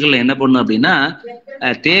சுரப்பு செல்கள் என்ன பண்ணும் அப்படின்னா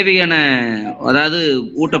தேவையான, அதாவது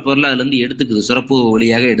ஊட்டப்பொருளை அதுல இருந்து எடுத்துக்குது, சுரப்பு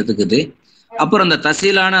வழியாக எடுத்துக்குது. அப்புறம் அந்த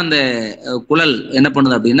தசையிலான அந்த குழல் என்ன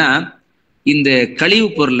பண்ணுது அப்படின்னா இந்த கழிவு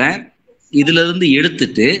பொருளை இதுல இருந்து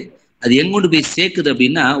எடுத்துட்டு அது எங்க கொண்டு போய் சேர்க்குது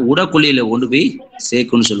அப்படின்னா உடற்குழியில கொண்டு போய்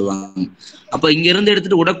சேர்க்குன்னு சொல்லுவாங்க. அப்ப இங்க இருந்து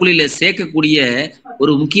எடுத்துட்டு உடற்குழியில சேர்க்கக்கூடிய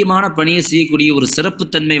ஒரு முக்கியமான பணியை செய்யக்கூடிய ஒரு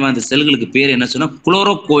சிறப்புத்தன்மை வாய்ந்த செல்களுக்கு பேர் என்ன சொன்னா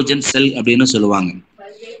குளோரோகோஜன் செல் அப்படின்னு சொல்லுவாங்க.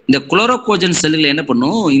 இந்த குளோரோகோஜன் செல்கள் என்ன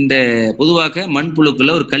பண்ணும், இந்த பொதுவாக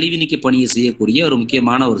மண்புழுக்குள்ள ஒரு கழிவு நீக்க பணியை செய்யக்கூடிய ஒரு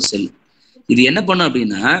முக்கியமான ஒரு செல். இது என்ன பண்ணும்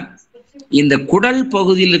அப்படின்னா இந்த குடல்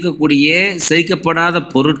பகுதியில் இருக்கக்கூடிய செரிக்கப்படாத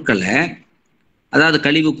பொருட்களை, அதாவது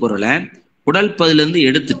கழிவு பொருளை குடல் பகுதியிலிருந்து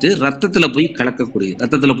எடுத்துட்டு ரத்தத்துல போய் கலக்கக்கூடிய,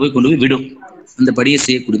 ரத்தத்துல போய் கொண்டு போய் விடும். அந்த படியை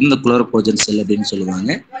செய்யக்கூடியது இந்த குளோரோகோஜன் செல் அப்படின்னு சொல்லுவாங்க.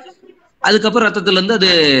 அதுக்கப்புறம் ரத்தத்துல இருந்து அது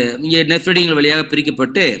இங்கே நெஃப்ரிடியங்கள் வழியாக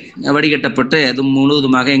பிரிக்கப்பட்டு வடிகட்டப்பட்டு அது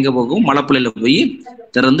முழுவதுமாக எங்க போகும், மலப்புழையில போய்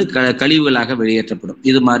திறந்து கழிவுகளாக வெளியேற்றப்படும்.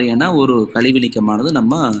 இது மாதிரியான ஒரு கழிவு நீக்கமானது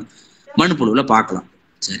நம்ம மண்புழுவுல பார்க்கலாம்.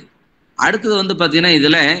 சரி, அடுத்தது வந்து பாத்தீங்கன்னா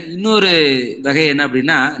இதுல இன்னொரு வகை என்ன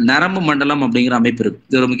அப்படின்னா நரம்பு மண்டலம் அப்படிங்கிற அமைப்பு இருக்கு.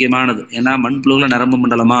 இது ஒரு முக்கியமானது. ஏன்னா மண்புழுவுல நரம்பு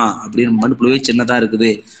மண்டலமா அப்படின்னு, மண்புழுவே சின்னதா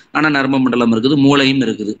இருக்குது ஆனா நரம்பு மண்டலம் இருக்குது, மூளையும்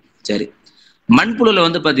இருக்குது. சரி, மண்புழுல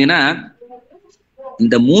வந்து பாத்தீங்கன்னா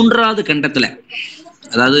இந்த 3ஆவது கண்டத்துல,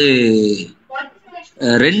 அதாவது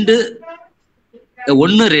 1,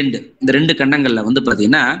 2 இந்த 2 கண்டங்கள்ல வந்து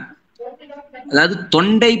பாத்தீங்கன்னா, அதாவது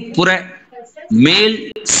தொண்டைப்புற மேல்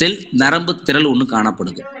செல் நரம்பு திரள் ஒண்ணு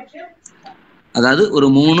காணப்படுது. அதாவது ஒரு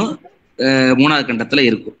 3ஆவது கண்டத்துல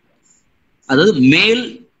இருக்கும். அதாவது மேல்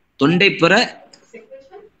தொண்டைப்புற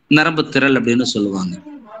நரம்பு திரள் அப்படின்னு சொல்லுவாங்க.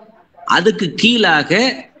 அதுக்கு கீழாக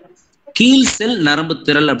கீழ் செல் நரம்பு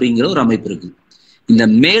திரள் அப்படிங்கிற ஒரு அமைப்பு இருக்கு. இந்த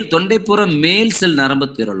மேல் தொண்டைப்புற மேல் செல் நரம்பு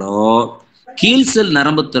திரளோ கீழ் செல்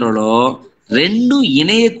நரம்பு திரளோ ரெண்டும்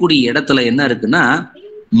இணையக்கூடிய இடத்துல என்ன இருக்குன்னா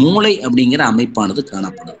மூளை அப்படிங்கிற அமைப்பானது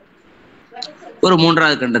காணப்படுது. ஒரு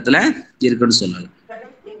 3ஆவது கண்டத்துல இருக்குன்னு சொல்லலாம்.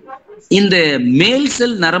 இந்த மேல்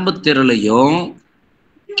செல் நரம்பு திரளையும்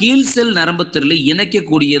கீழ் செல் நரம்பு திரளை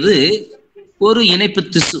இணைக்கக்கூடியது ஒரு இணைப்பு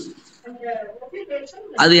திசு.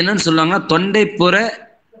 அது என்னன்னு சொல்லுவாங்கன்னா தொண்டைப்புற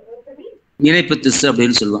இணைப்பு திசு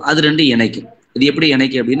அப்படின்னு சொல்லுவாங்க. அது 2 இணைக்கும். இது எப்படி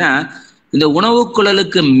இணைக்கும் அப்படின்னா, இந்த உணவு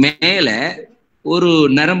குழலுக்கு மேல ஒரு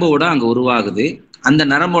நரம்போட அங்க உருவாகுது. அந்த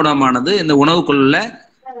நரம்போடமானது இந்த உணவு குழல்ல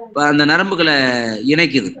அந்த நரம்புகளை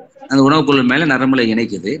இணைக்குது. அந்த உணவு குழல் மேல நரம்புல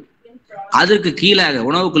இணைக்குது. அதற்கு கீழாக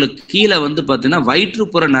உணவுகளுக்கு கீழே வந்து பார்த்தீங்கன்னா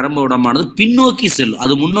வயிற்றுப்புற நரம்போடமானது பின்னோக்கி செல்லும்.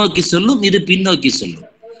 அது முன்னோக்கி செல்லும், இது பின்னோக்கி செல்லும்.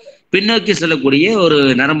 பின்னோக்கி செல்லக்கூடிய ஒரு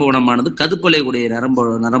நரம்பு உடமானது கதுப்பலைக்கூடிய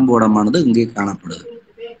நரம்பு உடமானது இங்கே காணப்படுது.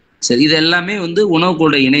 சரி, இது எல்லாமே வந்து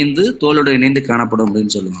உணவுகளோட இணைந்து தோலோட இணைந்து காணப்படும்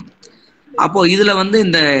அப்படின்னு சொல்லுவாங்க. அப்போ இதுல வந்து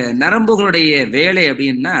இந்த நரம்புகளுடைய வேலை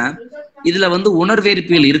அப்படின்னா இதுல வந்து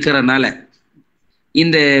உணர்வேற்பியல் இருக்கிறதுனால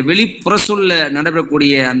இந்த வெளிப்புறசூழல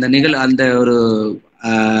நடைபெறக்கூடிய அந்த ஒரு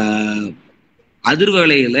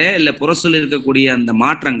அதிர்வலையில இல்ல புறசூழல் இருக்கக்கூடிய அந்த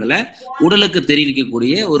மாற்றங்களை உடலுக்கு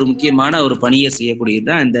தெரிவிக்கக்கூடிய ஒரு முக்கியமான ஒரு பணியை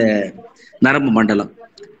செய்யக்கூடியதுதான் இந்த நரம்பு மண்டலம்.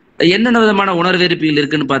 என்னென்ன விதமான உணர்வேற்பிகள்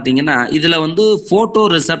இருக்குன்னு பாத்தீங்கன்னா இதுல வந்து போட்டோ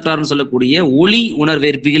ரிசெப்டார்னு சொல்லக்கூடிய ஒளி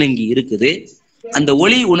உணர்வேற்பிகள் இங்க இருக்குது. அந்த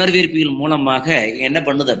ஒளி உணர்வேற்பிகள் மூலமாக என்ன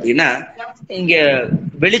பண்ணுது அப்படின்னா இங்க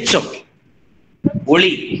வெளிச்சம்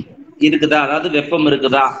ஒளி இருக்குதா, அதாவது வெப்பம்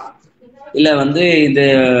இருக்குதா, இல்ல வந்து இந்த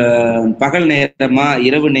பகல் நேரமா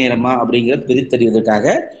இரவு நேரமா அப்படிங்கிறது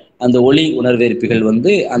பிரித்தறிவதற்காக அந்த ஒளி உணர்வேற்பிகள்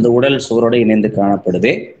வந்து அந்த உடல் சுவரோட இணைந்து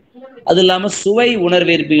காணப்படுது. அது இல்லாம சுவை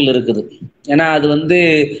உணர்வேற்பிகள் இருக்குது. ஏன்னா அது வந்து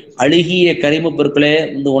அழுகிய கரிம பொருட்களே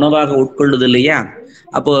இந்த உணவாக உட்கொள்ளுது இல்லையா,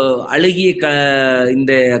 அப்போ அழுகிய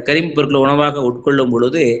இந்த கரிம பொருட்களை உணவாக உட்கொள்ளும்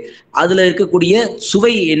பொழுது அதுல இருக்கக்கூடிய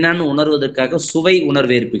சுவை என்னன்னு உணர்வதற்காக சுவை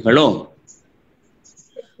உணர்வேற்பிகளும்,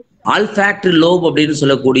 ஆல்ஃபாக்டரி லோப் அப்படின்னு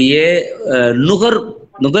சொல்லக்கூடிய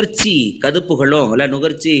நுகர்ச்சி கதுப்புகளும் இல்ல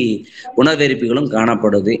நுகர்ச்சி உணர்வேற்பிகளும்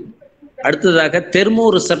காணப்படுது. அடுத்ததாக தெர்மோ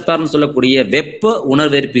ரிசப்டார்னு சொல்லக்கூடிய வெப்ப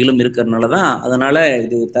உணர்வேற்பிகளும் இருக்கிறதுனாலதான் அதனால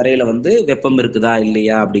இது தரையில வந்து வெப்பம் இருக்குதா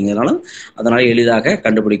இல்லையா அப்படிங்கிறதுனால அதனால எளிதாக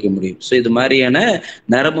கண்டுபிடிக்க முடியும். ஸோ இது மாதிரியான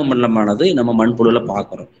நரம்பு மண்டலமானது நம்ம மண்புழுல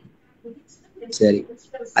பார்க்குறோம். சரி,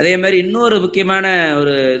 அதே மாதிரி இன்னொரு முக்கியமான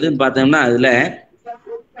ஒரு இதுன்னு பார்த்தோம்னா அதுல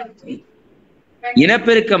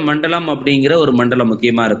இனப்பெருக்க மண்டலம் அப்படிங்கிற ஒரு மண்டலம்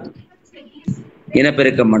முக்கியமா இருக்கும்.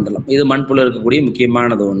 இனப்பெருக்க மண்டலம் இது மண்புழு இருக்கக்கூடிய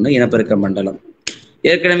முக்கியமானது ஒண்ணு. இனப்பெருக்க மண்டலம்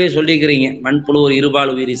ஏற்கனவே சொல்லிக்கிறீங்க, மண்புழு ஒரு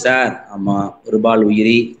இருபால் உயிரி சார். ஆமா, இருபால்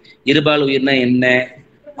உயிரி. இருபால் உயிர்னா என்ன?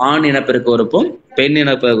 ஆண் இனப்பெருக்க உறுப்பும் பெண்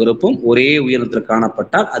இனப்பெருக்க உறுப்பும் ஒரே உயிரினத்தில்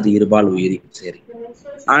காணப்பட்டால் அது இருபால் உயிரி. சரி,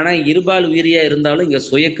 ஆனா இருபால் உயிரியா இருந்தாலும் இங்க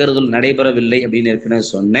சுய கருதல் நடைபெறவில்லை அப்படின்னு ஏற்கனவே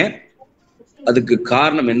சொன்னேன். அதுக்கு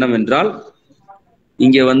காரணம் என்னவென்றால்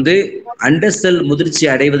இங்க வந்து அண்டசெல் முதிர்ச்சி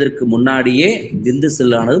அடைவதற்கு முன்னாடியே விந்து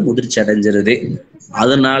செல்லானது முதிர்ச்சி அடைஞ்சிருது.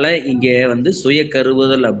 அதனால இங்க வந்து சுய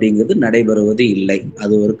கருவுதல் அப்படிங்கிறது நடைபெறுவது இல்லை.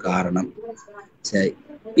 அது ஒரு காரணம். சரி,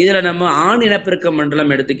 இதுல நம்ம ஆண் இனப்பெருக்க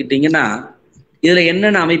மண்டலம் எடுத்துக்கிட்டீங்கன்னா இதுல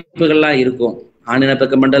என்னென்ன அமைப்புகள்லாம் இருக்கும்? ஆண்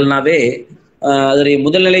இனப்பெருக்க மண்டலம்னாவே அதனுடைய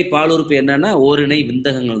முதல்நிலை பாலுறுப்பு என்னன்னா ஓரிணை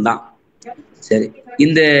விந்தகங்கள் தான். சரி,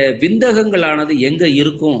 இந்த விந்தகங்களானது எங்க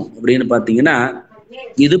இருக்கும் அப்படின்னு பாத்தீங்கன்னா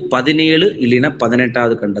இது 17 இல்லைன்னா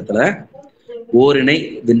 18வது கண்டத்துல ஓரிணை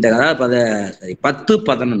விந்தகம், அதாவது 10,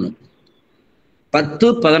 11, 10,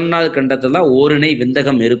 11வது கண்டத்துல தான் ஓரிணை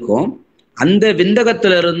விந்தகம் இருக்கும். அந்த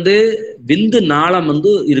விந்தகத்திலிருந்து விந்து நாளம்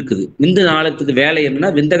வந்து இருக்குது. விந்து நாளத்துக்கு வேலை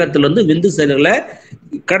என்னன்னா விந்தகத்துல இருந்து விந்து செல்களை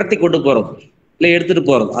கடத்தி கொண்டு போறது இல்லை எடுத்துட்டு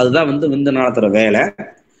போறது, அதுதான் வந்து விந்து நாளத்தோட வேலை.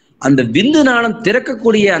 அந்த விந்து நாளம்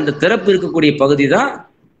திறக்கக்கூடிய அந்த திறப்பு இருக்கக்கூடிய பகுதி தான்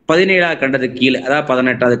 17வது கண்டத்துக்கு கீழே, அதாவது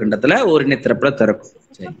 18வது கண்டத்துல ஓரிணை திறப்புல திறக்கும்.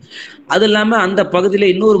 சரி, அது இல்லாம அந்த பகுதியில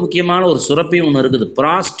இன்னொரு முக்கியமான ஒரு சுரப்பியும் ஒண்ணு இருக்குது,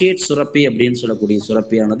 பிராஸ்டேட் சுரப்பி அப்படின்னு சொல்லக்கூடிய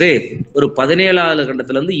சுரப்பியானது ஒரு 17வது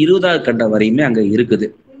கண்டத்துல இருந்து 20வது கண்டம் வரையுமே அங்க இருக்குது.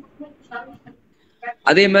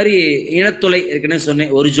 அதே மாதிரி இனத்துளை ஏற்கனவே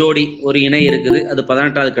சொன்னேன், ஒரு ஜோடி ஒரு இணை இருக்குது, அது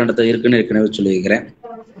 18வது கண்டத்துல இருக்குன்னு ஏற்கனவே சொல்லியிருக்கிறேன்.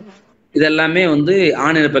 இதெல்லாமே வந்து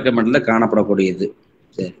ஆண் இனப்பெருக்க மண்டலத்தில் காணப்படக்கூடியது.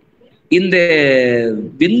 சரி, இந்த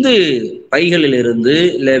விந்து பைகளிலிருந்து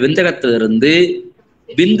இல்ல விந்தகத்திலிருந்து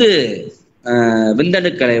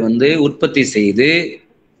விந்தணுக்களை வந்து உற்பத்தி செய்து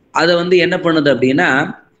அதை வந்து என்ன பண்ணுது அப்படின்னா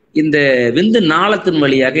இந்த விந்து நாளத்தின்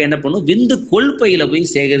வழியாக என்ன பண்ணும், விந்து கொள்பையில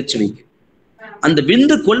போய் சேகரிச்சு வைக்கும். அந்த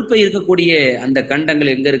விந்து கொள்பை இருக்கக்கூடிய அந்த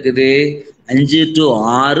கண்டங்கள் எங்க இருக்குது? 5 to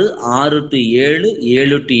 6, 6 to 7,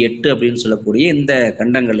 7 to 8 அப்படின்னு சொல்லக்கூடிய இந்த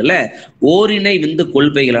கண்டங்கள்ல ஓரிணை விந்து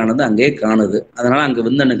கொள்பைகளானது அங்கே காணுது. அதனால அங்க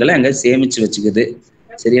விந்தணுக்களை அங்க சேமிச்சு வச்சுக்குது.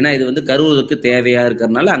 சரி, ஏன்னா இது வந்து கருவுக்கு தேவையா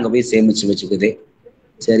இருக்கிறதுனால அங்க போய் சேமிச்சு வச்சுக்குது.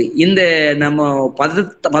 சரி, இந்த நம்ம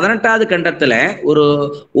 18வது கண்டத்துல ஒரு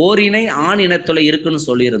ஓரிணை ஆண் இனத்துல இருக்குன்னு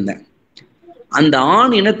சொல்லியிருந்தேன். அந்த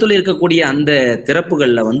ஆண் இனத்துல இருக்கக்கூடிய அந்த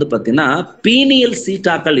திறப்புகள்ல வந்து பாத்தீங்கன்னா பீனியல்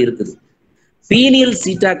சீட்டாக்கள் இருக்குது. பீனியல்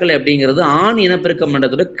சீட்டாக்கள் அப்படிங்கிறது ஆண் இனப்பெருக்க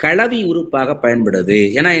மண்டலத்தோட கலவி உறுப்பாக பயன்படுது.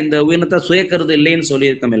 ஏன்னா இந்த உயிரினத்தை சுயக்கருது இல்லைன்னு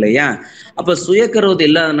சொல்லியிருக்கோம் இல்லையா? அப்ப சுயக்கருவது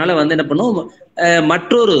இல்லாதனால வந்து என்ன பண்ணும்,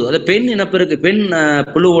 மற்றொரு பெண் இனப்பெருக்க பெண்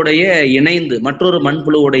புழுவுடைய இணைந்து மற்றொரு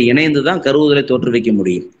மண்புழுவோடைய இணைந்து தான் கருவுதலை தோற்றுவிக்க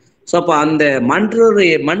முடியும். ஸோ அப்போ அந்த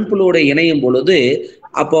மண்புழுவோட இணையும் பொழுது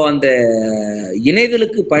அப்போ அந்த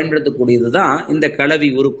இணைதலுக்கு பயன்படுத்தக்கூடியது தான் இந்த கலவி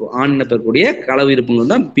உறுப்பு. ஆண் இனப்பெருக்கூடிய கலவி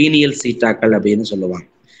உறுப்புகள் தான் பீனியல் சீட்டாக்கள் அப்படின்னு சொல்லுவாங்க.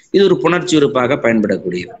 இது ஒரு புணர்ச்சி உறுப்பாக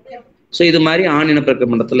பயன்படக்கூடியது. ஸோ இது மாதிரி ஆண் இனப்பெருக்க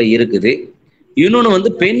மண்டலத்துல இருக்குது. இன்னொன்று வந்து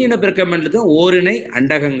பெண் இனப்பெருக்க மண்டலத்துல ஓரிணை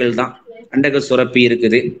அண்டகங்கள் தான், அண்டக சுரப்பி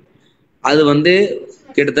இருக்குது. அது வந்து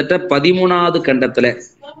கிட்டத்தட்ட 13வது கண்டத்துல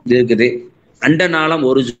இருக்குது. அண்டநாளம்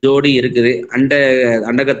ஒரு ஜோடி இருக்குது.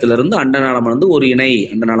 அண்டகத்திலிருந்து அண்டநாளம் வந்து ஒரு இணை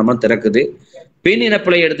அண்டநாளமா திறக்குது. பெண்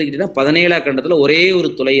இனப்பிழை எடுத்துக்கிட்டீங்கன்னா 17வது கண்டத்துல ஒரே ஒரு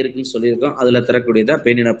துளை இருக்குன்னு சொல்லியிருக்கோம். அதுல திறக்கக்கூடியதான்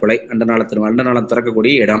பெண் இனப்பிழை. அண்டநாளம்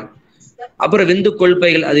திறக்கக்கூடிய இடம். அப்புறம் விந்து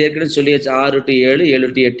கொள்பைகள் அது ஏற்கனவே சொல்லியாச்சு, 6 to 7, 7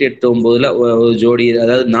 to 8, 8 to 9ல ஒரு ஜோடி,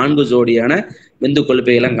 அதாவது 4 ஜோடியான விந்து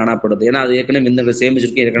கொள்பைகள்லாம் காணப்படுது. ஏன்னா அது ஏற்கனவே விந்துகளை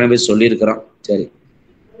சேமிச்சிருக்கு, ஏற்கனவே சொல்லியிருக்கிறோம். சரி,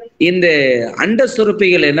 இந்த அண்ட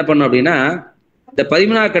சுரப்பிகள் என்ன பண்ணும் அப்படின்னா இந்த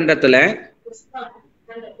 13வது கண்டத்துல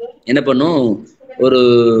என்ன பண்ணும்,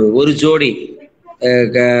 ஒரு ஜோடி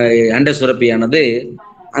அண்ட சுரப்பியானது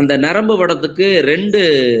அந்த நரம்பு வடத்துக்கு 2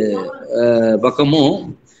 பக்கமும்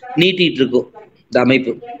நீட்டிட்டு இருக்கும். இந்த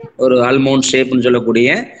அமைப்பு ஒரு ஆல்மோண்ட் ஷேப்னு சொல்லக்கூடிய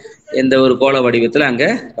எந்த ஒரு கோள வடிவத்துல அங்க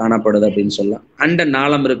காணப்படுது அப்படின்னு சொல்லலாம். அண்ட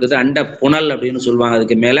நாளம் இருக்குது, அண்ட புனல் அப்படின்னு சொல்லுவாங்க.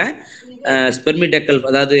 அதுக்கு மேல ஸ்பெர்மிடெக்கல்,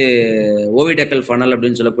 அதாவது ஓவிடெக்கல் ஃபனல்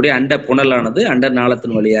அப்படின்னு சொல்லக்கூடிய அண்ட புனலானது அண்ட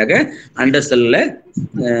நாளத்தின் வழியாக அண்ட செல்ல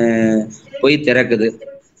போய் திறக்குது.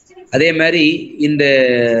 அதே மாதிரி இந்த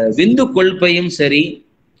விந்து கொள்பையும் சரி,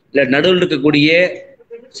 இல்ல நடுவில் இருக்கக்கூடிய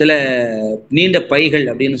சில நீண்ட பைகள்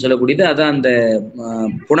அப்படின்னு சொல்லக்கூடியது, அதான் அந்த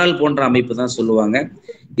புனல் போன்ற அமைப்பு தான் சொல்லுவாங்க.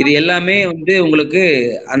 இது எல்லாமே வந்து உங்களுக்கு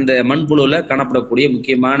அந்த மண்புழுல காணப்படக்கூடிய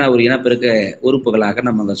முக்கியமான ஒரு இனப்பெருக்க உறுப்புகளாக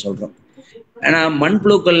நம்ம அங்க சொல்றோம். ஆனா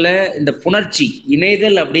மண்புழுக்கள்ல இந்த புணர்ச்சி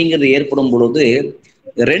இணைதல் அப்படிங்கிறது ஏற்படும் பொழுது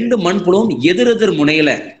 2 மண்புழுவும் எதிரெதிர்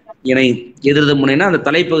முனையில இணையும். எதிரெதிர் முனைனா அந்த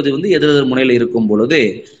தலைப்பகுதி வந்து எதிரெதிர் முனையில இருக்கும் பொழுது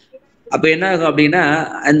அப்ப என்ன ஆகும் அப்படின்னா,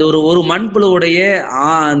 அந்த ஒரு மண்புழுவுடைய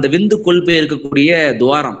அந்த விந்து கொள்பை இருக்கக்கூடிய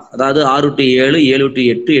துவாரம், அதாவது 6 to 7, 7 to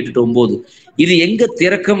 8, 8 to 9, இது எங்க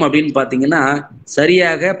திறக்கும் அப்படின்னு பாத்தீங்கன்னா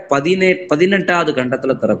சரியாக 18வது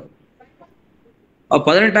கண்டத்துல திறக்கும்.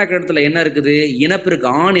 18ஆம் கண்டத்துல என்ன இருக்குது? இனப்பெருக்கு,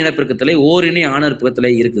 ஆண் இனப்பெருக்கத்திலே ஓரிணை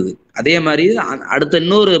ஆணினப்பெருக்கத்திலே இருக்குது. அதே மாதிரி அடுத்த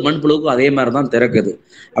இன்னொரு மண்புழுவுக்கும் அதே மாதிரிதான் திறக்குது.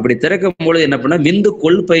 அப்படி திறக்கும் பொழுது என்ன பண்ண, விந்து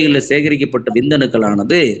கொள்பைகளில் சேகரிக்கப்பட்ட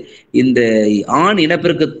விந்தணுக்களானது இந்த ஆண்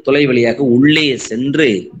இனப்பெருக்க துளை வழியாக உள்ளே சென்று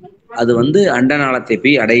அது வந்து அண்டநாளத்தை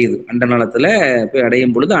போய் அடையுது. அண்டநாளத்துல போய்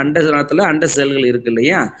அடையும் பொழுது அண்டநாளத்துல அண்ட செல்கள் இருக்கு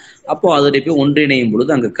இல்லையா, அப்போ அதோட போய் ஒன்றிணையும்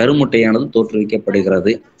பொழுது அங்க கருமுட்டையானது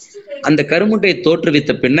தோற்றுவிக்கப்படுகிறது. அந்த கருமுட்டையை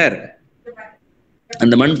தோற்றுவித்த பின்னர்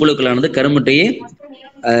அந்த மண்புழுக்களானது கருமுட்டையை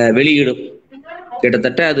வெளியிடும்.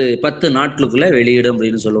 கிட்டத்தட்ட அது 10 நாட்களுக்குள்ள வெளியிடும்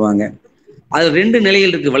அப்படின்னு சொல்லுவாங்க. அது 2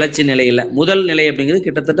 நிலைகள் இருக்கு வளர்ச்சி நிலையில. முதல் நிலை அப்படிங்கிறது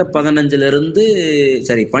கிட்டத்தட்ட 12ல இருந்து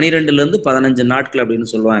 15 நாட்கள் அப்படின்னு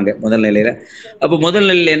சொல்லுவாங்க முதல் நிலையில. அப்போ முதல்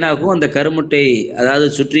நிலையில என்ன ஆகும், அந்த கருமுட்டை அதாவது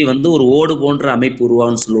சுற்றி வந்து ஒரு ஓடு போன்ற அமைப்பு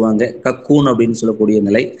உருவாகும்னு சொல்லுவாங்க, கக்கூன் அப்படின்னு சொல்லக்கூடிய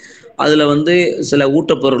நிலை. அதுல வந்து சில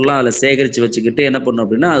ஊட்டப்பொருள்லாம் அதுல சேகரித்து வச்சுக்கிட்டு என்ன பண்ணும்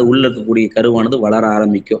அப்படின்னா அது உள்ள இருக்கக்கூடிய கருவானது வளர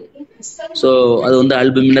ஆரம்பிக்கும். ஸோ அது வந்து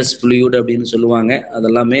அல்புமினஸ் ஃப்ளூயிட் அப்படின்னு சொல்லுவாங்க.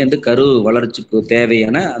 அதெல்லாமே வந்து கரு வளர்ச்சிக்கு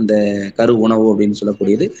தேவையான அந்த கரு உணவு அப்படின்னு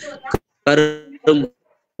சொல்லக்கூடியது. கரு,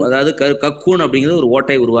 அதாவது கக்கூன் அப்படிங்கிறது ஒரு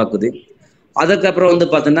ஓட்டை உருவாக்குது. அதுக்கப்புறம் வந்து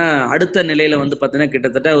பார்த்தீங்கன்னா அடுத்த நிலையில வந்து பார்த்தீங்கன்னா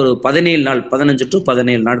கிட்டத்தட்ட ஒரு 17 நாள், 15 to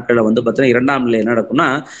 17 நாட்களில் வந்து பார்த்தீங்கன்னா 2ஆம் நிலை என்ன நடக்கும்னா,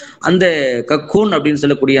 அந்த கக்கூன் அப்படின்னு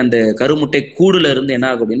சொல்லக்கூடிய அந்த கருமுட்டை கூடுல இருந்து என்ன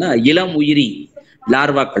ஆகும் அப்படின்னா இளம் உயிரி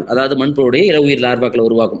லார்வாக்கள், அதாவது மண்புழுடைய இள உயிர் லார்வாக்கள்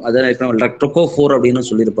உருவாக்கும். அதான் ட்ரொகோஃபோர் அப்படின்னு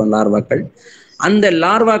சொல்லியிருப்போம் லார்வாக்கள். அந்த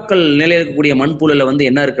லார்வாக்கள் நிலையில் இருக்கக்கூடிய மண்புழுல வந்து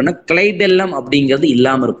என்ன இருக்குன்னா கிளைடெல்லம் அப்படிங்கிறது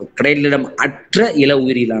இல்லாம இருக்கும். கிளைடெல்லம் அற்ற இள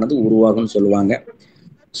உயிரிலானது உருவாகும்னு சொல்லுவாங்க.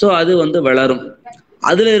 ஸோ அது வந்து வளரும்.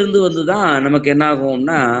 அதுல இருந்து வந்துதான் நமக்கு என்ன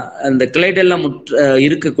ஆகும்னா அந்த கிளைடெல்லம்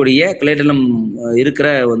இருக்கக்கூடிய கிளைடெல்லம் இருக்கிற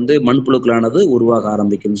வந்து மண்புழுக்களானது உருவாக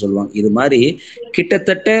ஆரம்பிக்கும்னு சொல்லுவாங்க. இது மாதிரி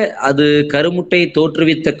கிட்டத்தட்ட அது கருமுட்டை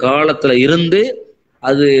தோற்றுவித்த காலத்துல இருந்து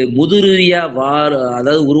அது முதிரியா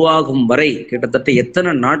அதாவது உருவாகும் வரை கிட்டத்தட்ட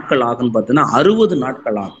எத்தனை நாட்கள் ஆகும்னு பார்த்தீங்கன்னா 60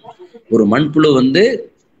 நாட்கள் ஆகும். ஒரு மண்புழு வந்து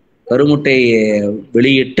கருமுட்டையை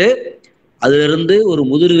வெளியிட்டு அதுல இருந்து ஒரு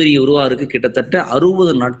முதிர்விரி உருவாருக்கு கிட்டத்தட்ட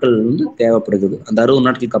 60 நாட்கள் வந்து தேவைப்படுகிறது. அந்த 60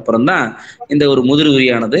 நாட்களுக்கு அப்புறம் தான் இந்த ஒரு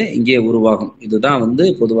முதிர்விரியானது இங்கே உருவாகும். இதுதான் வந்து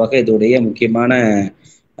பொதுவாக இதோடைய முக்கியமான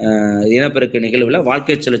இனப்பெருக்க நிகழ்வுல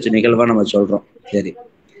வாழ்க்கை சுழற்சி நிகழ்வா நம்ம சொல்றோம். சரி,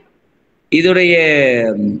 இதோடைய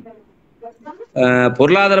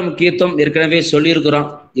பொருளாதார முக்கியத்துவம் ஏற்கனவே சொல்லியிருக்கிறோம்.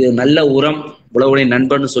 இது நல்ல உரம், உழவுடைய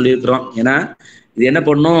நண்பன்னு சொல்லியிருக்கிறோம். ஏன்னா இது என்ன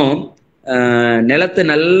பண்ணும், நிலத்தை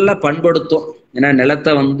நல்லா பண்படுத்தும். ஏன்னா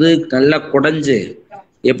நிலத்தை வந்து நல்லா குடைஞ்சு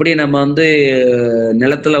எப்படி நம்ம வந்து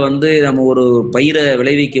நிலத்துல வந்து நம்ம ஒரு பயிரை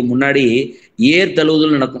விளைவிக்க முன்னாடி ஏர்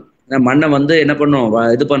தழுவுதல் நடக்கும். மண்ணை வந்து என்ன பண்ணும்,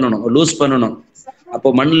 இது பண்ணணும், லூஸ் பண்ணணும்.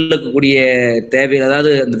 அப்போ மண்ணில் இருக்கக்கூடிய தேவை,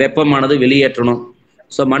 அதாவது அந்த வெப்பமானது வெளியேற்றணும்.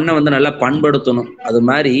 ஸோ மண்ணை வந்து நல்லா பண்படுத்தணும். அது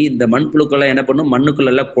மாதிரி இந்த மண்புழுக்களை என்ன பண்ணும்,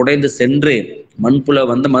 மண்ணுக்குள்ள எல்லாம் குடைந்து சென்று மண்புழு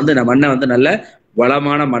வந்து மண்ணை வந்து நல்ல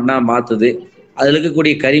வளமான மண்ணா மாத்துது. அதுல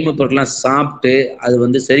இருக்கக்கூடிய கரிம பொருட்கள்லாம் சாப்பிட்டு அது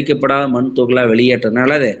வந்து செரிக்கப்படாத மண் துகளா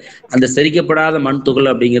வெளியேற்றதுனால அந்த செரிக்கப்படாத மண்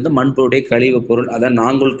துகள் அப்படிங்கிறது மண்புழுடைய கழிவு பொருள், அதான்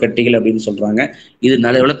நாங்குள் கட்டிகள் அப்படின்னு சொல்றாங்க. இது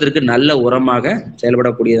நிலத்திற்கு நல்ல உரமாக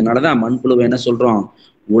செயல்படக்கூடியதுனாலதான் மண்புழுவை என்ன சொல்றோம்,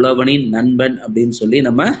 உழவனின் நண்பன் அப்படின்னு சொல்லி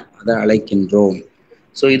நம்ம அதை அழைக்கின்றோம்.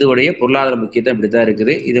 ஸோ இதோடைய பொருளாதார முக்கியத்துவம் இப்படித்தான்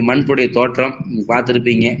இருக்குது. இது மண்புடைய தோற்றம்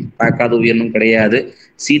பார்த்துருப்பீங்க, பார்க்காத உயிரினம் கிடையாது.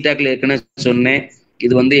 சீட்டாக்கள் ஏற்கனவே சொன்னேன்.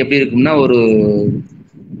 இது வந்து எப்படி இருக்கும்னா, ஒரு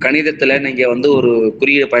கணிதத்துல நீங்க வந்து ஒரு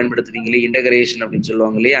குறியீடு பயன்படுத்துறீங்களே, இன்டகிரேஷன் அப்படின்னு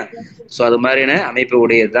சொல்லுவாங்க இல்லையா, ஸோ அது மாதிரியான அமைப்பு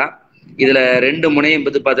உடையதுதான். இதுல 2 முனை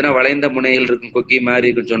என்பது பார்த்தீங்கன்னா வளைந்த முனைகள் இருக்கும், கொக்கி மாதிரி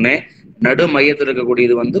இருக்குன்னு சொன்னேன். நடு மையத்தில்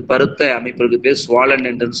இருக்கக்கூடியது வந்து பருத்த அமைப்பு இருக்கு, பேர் ஸ்வாலன்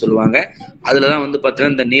என்று சொல்லுவாங்க. அதுலதான் வந்து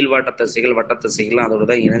பார்த்தீங்கன்னா இந்த நீள்வாட்ட தசைகள், வட்ட தசைகள்லாம் அதோட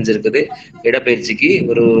தான் இணைஞ்சிருக்குது. இடப்பெயர்ச்சிக்கு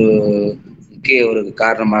ஒரு முக்கிய ஒரு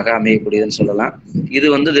காரணமாக அமையக்கூடியதுன்னு சொல்லலாம். இது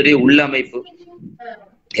வந்து இதோடைய உள்ளமைப்பு.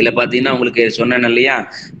 இதுல பாத்தீங்கன்னா உங்களுக்கு சொன்னேன் இல்லையா,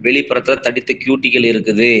 வெளிப்புறத்துல தடித்த கியூட்டிகள்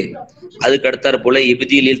இருக்குது. அதுக்கு அடுத்தாற் போல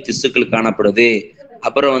எபிதிலியல் திசுக்கள் காணப்படுது.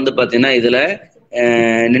 அப்புறம் வந்து பாத்தீங்கன்னா இதுல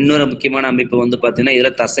இன்னொரு முக்கியமான அமைப்பு வந்து பாத்தீங்கன்னா இதுல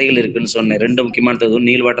தசைகள் இருக்குன்னு சொன்னேன். 2 முக்கியமான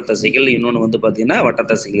நீள்வட்ட தசைகள், இன்னொன்னு வந்து பாத்தீங்கன்னா வட்ட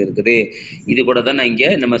தசைகள் இருக்குது. இது கூட தான் நான் இங்க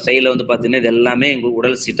நம்ம சைடுல வந்து பாத்தீங்கன்னா இது எல்லாமே எங்க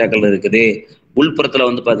உடல் சீட்டாக்கள் இருக்குது. உள்புறத்துல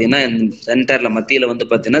வந்து பாத்தீங்கன்னா சென்டர்ல மத்தியில வந்து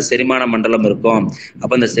பாத்தீங்கன்னா செரிமான மண்டலம் இருக்கும்.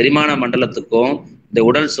 அப்ப இந்த செரிமான மண்டலத்துக்கும் இந்த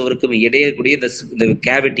உடல் சுவருக்கும் இடையே கூடிய இந்த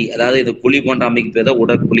கேவிட்டி, அதாவது இது குழி போன்ற அமைப்பு பேர் தான்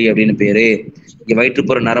உடற்குழி அப்படின்னு பேரு. இங்க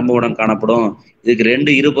வயிற்றுப்புற நரம்பு உடம் காணப்படும். இதுக்கு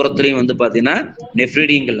 2 இருபுறத்துலையும் வந்து பாத்தீங்கன்னா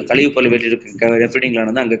நெஃப்ரிடியங்கள், கழிவுப்பொருள் வெளியிருக்க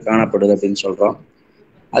நெஃப்ரிடியங்களானது அங்க காணப்படுது அப்படின்னு சொல்றோம்.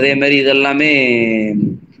 அதே மாதிரி இதெல்லாமே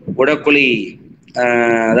உடற்குழி,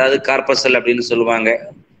 அதாவது கார்பசல் அப்படின்னு சொல்லுவாங்க.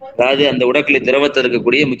 அதாவது அந்த உடற்குழி திரவத்தில்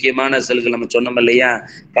இருக்கக்கூடிய முக்கியமான செல்கள் நம்ம சொன்னோம் இல்லையா,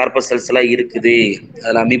 கார்பசல்ஸ் எல்லாம் இருக்குது,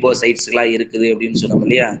 அதுல அமீபோசைட்ஸ் எல்லாம் இருக்குது அப்படின்னு சொன்னோம்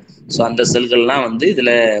இல்லையா. ஸோ அந்த செல்கள்லாம் வந்து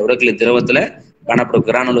இதுல உடற்குழி திரவத்துல காணப்படும்.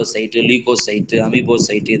 கிரானுலோசைட்டு, லீகோசைட்டு,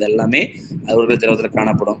 அமீபோசைட்டு இதெல்லாமே உடற்குழி திரவத்துல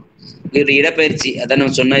காணப்படும். இதோட இடப்பெயர்ச்சி அதான்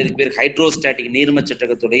நம்ம சொன்ன, இதுக்கு பேர் ஹைட்ரோஸ்டாட்டிக், நீர்ம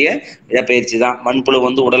சட்டகத்துடைய இடப்பெயர்ச்சி தான். மண்புழு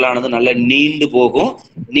வந்து உடலானது நல்லா நீண்டு போகும்.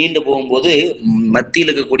 நீண்டு போகும்போது மத்தியில்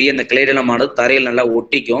இருக்கக்கூடிய இந்த கிளைடலமானது தரையில் நல்லா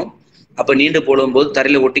ஒட்டிக்கும். அப்ப நீண்டு போடும்போது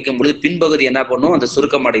தரையில ஒட்டிக்கும் பொழுது பின்பகுதி என்ன பண்ணும், அந்த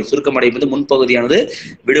சுருக்கமடையும் போது முன்பகுதியானது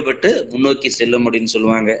விடுபட்டு முன்னோக்கி செல்லும் அப்படின்னு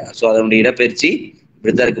சொல்லுவாங்க. ஸோ அதனுடைய இடப்பெயர்ச்சி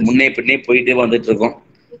இப்படித்தான் இருக்கு, முன்னே பின்னே போயிட்டே வந்துட்டு இருக்கும்.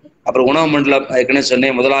 அப்புறம் உணவு மண்டலம் ஏற்கனவே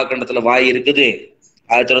சொன்னேன், முதலாவது கண்டத்துல வாய் இருக்குது,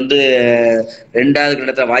 அதை தொடர்ந்து 2வது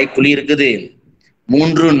கண்டத்துல வாய்க்குழி இருக்குது,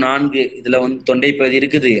 3, 4 இதுல வந்து தொண்டை பகுதி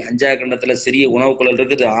இருக்குது, 5வது கண்டத்துல சிறிய உணவு குழல்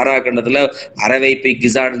இருக்குது, 6வது கண்டத்துல அரைவைப்பை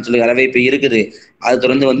கிசாடுன்னு சொல்லி அரைவைப்பை இருக்குது, அது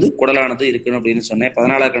தொடர்ந்து வந்து குடலானது இருக்கணும் அப்படின்னு சொன்னேன்.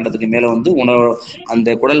 14வது கண்டத்துக்கு மேல வந்து உணவு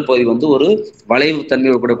அந்த குடல் பகுதி வந்து ஒரு வளைவு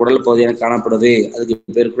தன்மை கூட குடல் பகுதியாக காணப்படுது.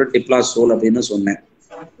 அதுக்கு பேர் கூட டிப்ளாசோல் அப்படின்னு சொன்னேன்.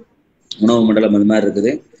 உணவு மண்டலம் அது மாதிரி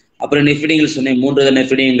இருக்குது. அப்புறம் நெஃபிடியங்கள் சொன்னேன், 3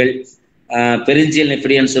 நெஃபிடியங்கள். பெருஞ்சியல்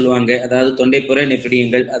நெஃபிடியன்னு சொல்லுவாங்க, அதாவது தொண்டைப்புற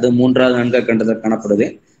நெஃபிடியங்கள், அது 3வது 4வது கண்டத்தில் காணப்படுது.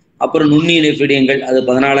 அப்புறம் நுண்ணிய நெஃபிடியங்கள், அது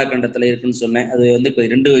 14வது கண்டத்துல இருக்குன்னு சொன்னேன். அது வந்து இப்போ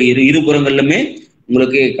இருபுறங்களிலுமே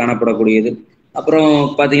உங்களுக்கு காணப்படக்கூடியது. அப்புறம்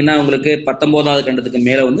பாத்தீங்கன்னா உங்களுக்கு 19வது கண்டத்துக்கு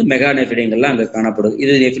மேல வந்து மெகா நெஃபிடியங்கள்லாம் அங்க காணப்படுது.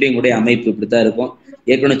 இது நெஃபிடியங்களுடைய அமைப்பு இப்படித்தான் இருக்கும்.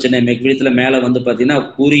 ஏற்கனவே சொன்ன மெக்விடத்துல மேல வந்து பாத்தீங்கன்னா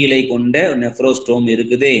கூறியிலை கொண்ட நெஃப்ரோஸ்டோம்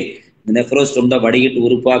இருக்குது. இந்த நெஃப்ரோஸ்டோம் தான் வடிகட்டு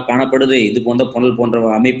உறுப்பா காணப்படுது. இது போன்ற புனல் போன்ற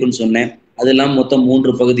அமைப்புன்னு சொன்னேன். அது இல்லாமல் மொத்தம்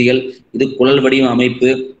 3 பகுதிகள். இது குழல் வடிவ அமைப்பு,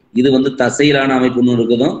 இது வந்து தசையிலான அமைப்புன்னு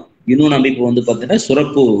இருக்குதும், இன்னொன்று அமைப்பு வந்து பார்த்தீங்கன்னா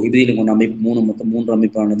சுரப்பு விதியில் கொண்ட அமைப்பு. மொத்தம் 3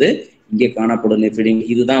 அமைப்பானது இங்கே காணப்படும் நெஃபிடிங்.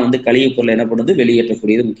 இதுதான் வந்து கழிவுப் பொருள் என்ன பண்ணுறது,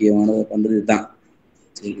 வெளியேற்றக்கூடியது. முக்கியமானது பண்றது இதுதான்.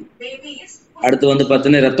 சரி, அடுத்து வந்து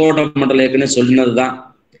பார்த்தீங்கன்னா ரத்தோட்ட மண்டலம் ஏற்கனவே சொல்லினது தான்.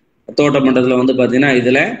 ரத்தோட்ட மண்டலத்தில் வந்து பார்த்தீங்கன்னா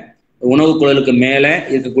இதுல உணவு குழலுக்கு மேல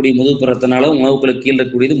இருக்கக்கூடிய முதுகுப்பு ரத்த நாளம், உணவு குழலுக்கு கீழே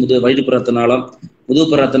இருக்கக்கூடியது வயிற்றுப்பு ரத்த நாளம்.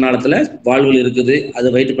 முதுகுப்பு ரத்த நாளத்துல வாழ்வுகள் இருக்குது, அது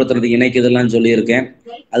வயிற்றுப்பு ரத்தத்தை இணைக்குதுலாம் சொல்லியிருக்கேன்.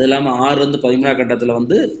 அது இல்லாம 6 13 கட்டத்துல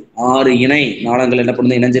வந்து 6 இணை நாளங்கள் என்ன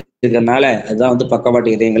பண்ணுது, இணைஞ்சிருக்கிறதுனால அதுதான் வந்து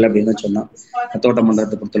பக்கவாட்டு இதயங்கள் அப்படின்னு சொன்னோம் ரத்தோட்ட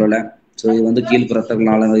மண்டலத்தை பொறுத்தளவுல. ஸோ இது வந்து கீழ்ப்புற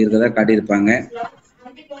நாளங்கள் இருக்கிறதா காட்டியிருப்பாங்க.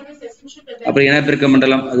 அப்புறம் இனப்பெருக்க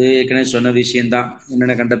மண்டலம், அது ஏற்கனவே சொன்ன விஷயம்தான்.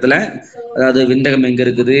 என்னென்ன கண்டத்துல, அதாவது விந்தகம் எங்க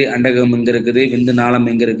இருக்குது, அண்டகம் எங்க இருக்குது, விந்து நாளம்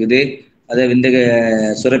எங்க இருக்குது, அதே விந்தக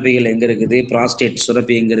சுரப்பிகள் எங்க இருக்குது, பிராஸ்டேட்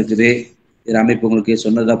சுரப்பி எங்க இருக்குது, இது அமைப்பு உங்களுக்கு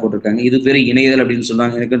சொன்னதா போட்டிருக்காங்க. இது பேரு இணையதல் அப்படின்னு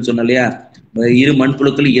சொல்லுவாங்க. எனக்குன்னு சொன்ன இல்லையா, இரு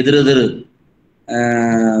மண்புழுக்கள் எதிரெதிர்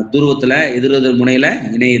துருவத்துல எதிரெதிர் முனையில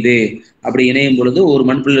இணையுது. அப்படி இணையும் பொழுது ஒரு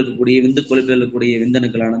மண்புழு இருக்கக்கூடிய விந்து கொழுப்பில் இருக்கக்கூடிய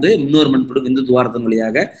விந்தணுக்களானது இன்னொரு மண்புழு விந்து துவாரத்தின்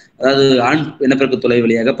வழியாக, அதாவது ஆண் இனப்பெருக்க துளை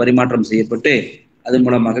வழியாக பரிமாற்றம் செய்யப்பட்டு அதன்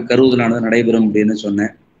மூலமாக கருவுதலானது நடைபெறும் அப்படின்னு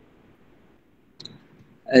சொன்னேன்.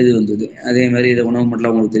 இது வந்தது. அதே மாதிரி இதை உணவு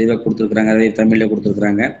மண்டலம் உங்களுக்கு தெளிவாக கொடுத்துருக்குறாங்க, அதே தமிழ்ல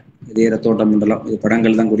கொடுத்துருக்குறாங்க. இதே ரத்தோட்ட மண்டலம், இது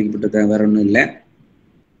படங்கள் தான் குறிப்பிட்டிருக்காங்க, வேற ஒன்றும் இல்லை.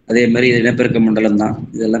 அதே மாதிரி இது இனப்பெருக்க மண்டலம் தான்.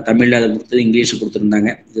 இதெல்லாம் தமிழ்ல அதை கொடுத்து இங்கிலீஷ்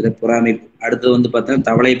கொடுத்துருந்தாங்க. இதுல புறாமை. அடுத்து வந்து பார்த்தீங்கன்னா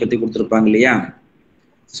தவளையை பத்தி கொடுத்துருப்பாங்க இல்லையா.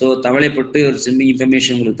 ஸோ தவளை பற்றி ஒரு சின்ன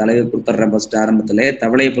இன்ஃபர்மேஷன் உங்களுக்கு தலைவர் கொடுத்துட்றேன் ஃபர்ஸ்ட் ஆரம்பத்தில்.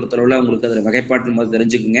 தவளையை பொறுத்தளவில் உங்களுக்கு அதில் வகைப்பாட்டு முதல்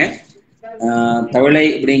தெரிஞ்சுக்குங்க. தவளை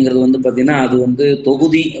அப்படிங்கிறது வந்து பார்த்தீங்கன்னா அது வந்து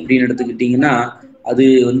தொகுதி அப்படின்னு எடுத்துக்கிட்டிங்கன்னா அது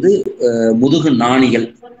வந்து முதுகு நாணிகள்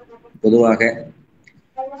பொதுவாக.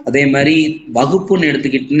 அதே மாதிரி வகுப்புன்னு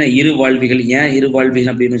எடுத்துக்கிட்டீங்கன்னா இரு வாழ்விகள். ஏன் இரு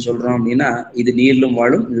வாழ்விகள் அப்படின்னு சொல்றோம் அப்படின்னா இது நீரிலும்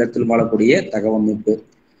வாழும் நிலத்திலும் வாழக்கூடிய தகவமைப்பு.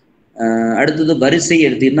 அடுத்தது வரிசை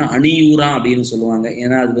எடுத்தீங்கன்னா அணியூரா அப்படின்னு சொல்லுவாங்க.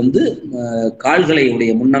 ஏன்னா அது வந்து கால்களை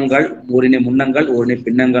உடைய முன்னங்கால், ஓரினை முன்னங்கால் ஓரினை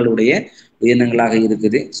பின்னங்கால் உடைய உயிரினங்களாக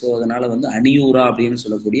இருக்குது. ஸோ அதனால வந்து அணியூரா அப்படின்னு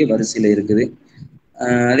சொல்லக்கூடிய வரிசையில இருக்குது.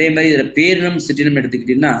 அதே மாதிரி இதுல பேரினம் சிற்றினம்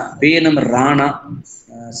எடுத்துக்கிட்டீங்கன்னா பேரினம் ராணா,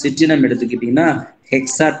 சிற்றினம் எடுத்துக்கிட்டீங்கன்னா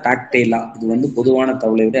ஹெக்ஸா டாக்டேலா. இது வந்து பொதுவான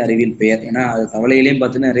தவளையுடைய அறிவியல் பெயர். ஏன்னா அது தவளையிலையும்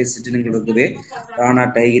பார்த்தீங்கன்னா நிறைய சிற்றினங்கள் இருக்குது. ராணா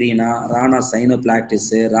டைகிரீனா, ராணா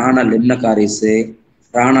சைனோபிளாக்டிஸ், ராணா லிம்னகாரிஸ்,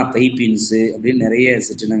 ராணா பைபின்ஸு அப்படின்னு நிறைய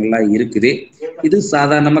சிற்றினங்கள்லாம் இருக்குது. இது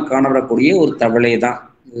சாதாரணமாக காணப்படக்கூடிய ஒரு தவளை தான்,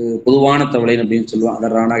 பொதுவான தவளை அப்படின்னு சொல்லுவோம். அதை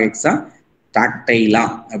ராணா எக்ஸா டாக்டைலா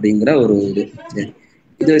அப்படிங்கிற ஒரு இது. சரி,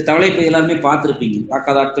 இது தவளை இப்போ எல்லாருமே பார்த்துருப்பீங்க,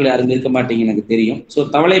 பார்க்காத ஆட்கள் யாரும் இருக்க மாட்டீங்க எனக்கு தெரியும். ஸோ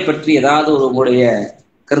தவளை பற்றி ஏதாவது ஒரு உங்களுடைய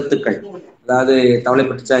கருத்துக்கள், அதாவது தவளை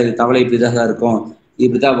பற்றி சார் இது தவளை இப்படிதான் இருக்கும்,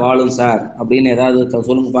 இப்படிதான் வாழும் சார் அப்படின்னு ஏதாவது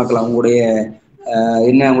சொல்லுங்க பார்க்கலாம். உங்களுடைய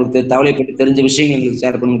என்ன உங்களுக்கு தவளை பற்றி தெரிஞ்ச விஷயங்கள் எங்களுக்கு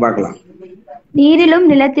ஷேர் பண்ணுங்க பார்க்கலாம். நீரிலும்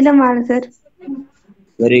நிலத்திலும் வாழும் சார்.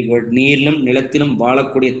 Very good. நீரிலும் நிலத்திலும்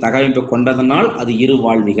வாழக்கூடிய தகவமைப்பை கொண்டதனால் அது இரு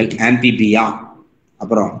வாழ்விகள், ஆம்பிபியா.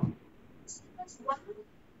 அப்புறம்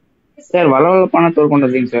சார் வளவளப்பான தோல்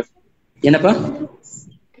கொண்டதுங்க சார். என்னப்பா?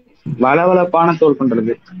 வளவளப்பான தோல்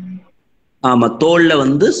கொண்டது. ஆமா, தோல்ல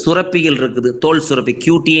வந்து சுரப்பிகள் இருக்குது, தோல் சுரப்பி,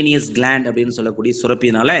 கியூட்டேனியஸ் கிளாண்ட் அப்படின்னு சொல்லக்கூடிய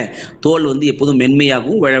சுரப்பினால தோல் வந்து எப்போதும்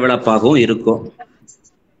மென்மையாகவும் வழவழப்பாகவும் இருக்கும்.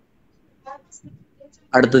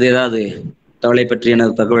 அடுத்தது ஏதாவது தவளை பற்றிய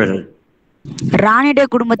தகவல்கள்? ராணிடே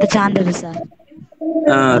குடும்பத்தை சார்ந்தது சார்.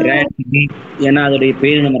 ஏன்னா அதோடைய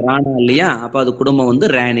பேர் நம்ம ராணா இல்லையா, அப்ப அது குடும்பம் வந்து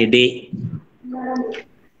ரானிடே.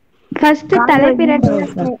 ஃபர்ஸ்ட் தலைப்பிரட்டை.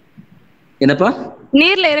 என்னப்பா?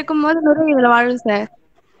 நீர்ல இருக்கும்போது நுரையீரல வாழும் சார்.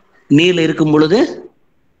 நீர்ல இருக்கும் பொழுது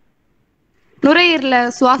நுரையீரல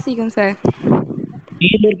சுவாசிக்கும் சார்.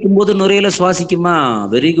 நீர்ல இருக்கும்போது நுரையில சுவாசிக்குமா?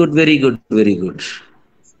 Very good very good very good.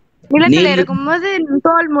 நிலத்துல இருக்கும்போது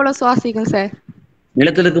தோல் மூலம் சுவாசிக்கும் சார்.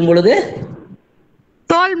 நிலத்துல இருக்கும் பொழுது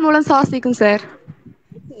தோல் மூலம் சுவாசிக்கும் சார்.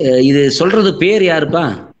 இது சொல்றது பேர் யாருப்பா?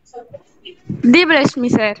 தீபலட்சுமி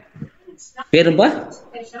சார். பேருப்பா?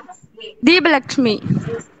 தீபலட்சுமி.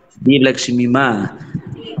 தீபலட்சுமிமா.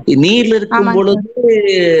 நீர்ல இருக்கும் பொழுது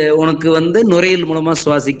உனக்கு வந்து நுரையீரல் மூலமா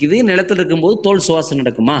சுவாசிக்குது, நிலத்துல இருக்கும்போது தோல் சுவாசம்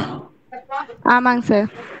நடக்குமா? ஆமாங்க சார்.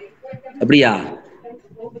 அப்படியா?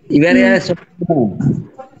 வேற யாராவது சொல்லுங்க.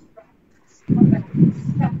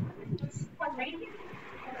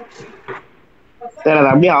 சார் அது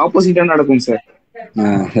அப்படியே ஆப்போசிட்டா நடக்கும் sir.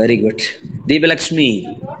 Very good. Deepalakshmi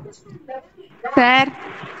sir,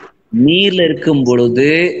 நீர்ல இருக்கும் பொழுது,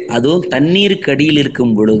 அதுவும் தண்ணீருக்கு அடியில்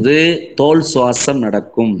இருக்கும் பொழுது தோல் சுவாசம்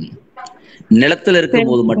நடக்கும், நிலத்துல இருக்கும்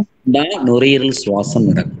போது மட்டும்தான் நுரையீரல் சுவாசம்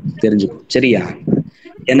நடக்கும், தெரிஞ்சுக்கும். சரியா?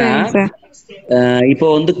 ஏன்னா இப்போ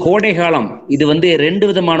வந்து கோடை காலம், இது வந்து 2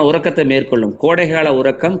 விதமான உறக்கத்தை மேற்கொள்ளும். கோடைகால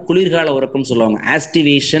உறக்கம், குளிர்கால உறக்கம் சொல்லுவாங்க.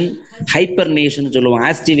 ஆஸ்டிவேஷன், ஹைப்பர்னேஷன் சொல்லுவாங்க.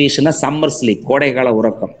 ஆஸ்டிவேஷனா சம்மர் ஸ்லீப், கோடைகால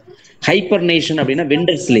உறக்கம். ஹைப்பர்னேஷன் அப்படின்னா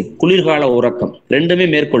விண்டர் ஸ்லீப், குளிர்கால உறக்கம். ரெண்டுமே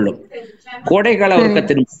மேற்கொள்ளும். கோடைகால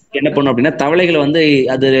உறக்கத்தின் என்ன பண்ணும் அப்படின்னா, தவளைகளை வந்து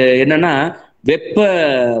அது என்னன்னா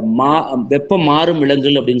வெப்ப மாறும்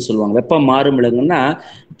விலங்குகள் அப்படின்னு சொல்லுவாங்க. வெப்பம் மாறும் விலங்குன்னா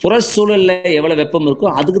புற சூழல்ல எவ்வளவு வெப்பம் இருக்கோ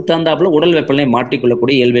அதுக்கு தகுந்தாப்புல உடல் வெப்பநிலை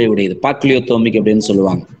மாற்றிக்கொள்ளக்கூடிய இயல்பை உடையது, பாக்லியோத்தோமிக் அப்படின்னு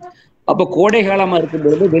சொல்லுவாங்க. அப்போ கோடை காலமா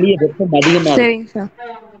இருக்கும்போது வெளியே வெப்பம் அதிகமா இருக்கும்.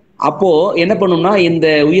 அப்போ என்ன பண்ணும்னா, இந்த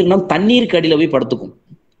உயிரினம் தண்ணீருக்கு அடியில போய் படுத்துக்கும்.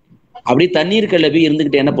 அப்படி தண்ணீருக்கு அடியில போய்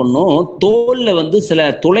இருந்துகிட்டு என்ன பண்ணும், தோல்ல வந்து சில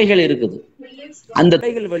துளைகள் இருக்குது, அந்த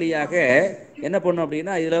துளைகள் வழியாக என்ன பண்ணும்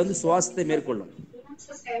அப்படின்னா இதுல வந்து சுவாசத்தை மேற்கொள்ளும்.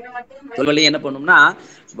 தோல்வழி என்ன பண்ணும்னா,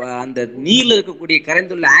 அந்த நீர்ல இருக்கக்கூடிய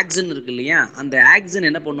கரைந்துள்ள ஆக்சிஜன் இருக்கு இல்லையா, அந்த ஆக்சிஜன்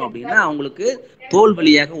என்ன பண்ணும் அப்படின்னா அவங்களுக்கு தோல்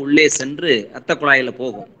வழியாக உள்ளே சென்று இரத்த குழாயில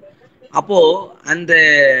போகும். அப்போ அந்த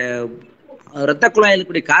இரத்த குழாயில்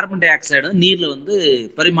இருக்கக்கூடிய கார்பன் டை ஆக்சைடு நீர்ல வந்து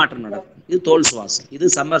பரிமாற்றம் நடக்கும். இது தோல் சுவாசம். இது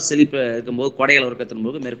சம்மர் செழிப்பு இருக்கும்போது, கோடைகால உறக்கத்தின்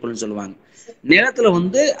போது மேற்கொள்ளும் சொல்லுவாங்க. நிலத்துல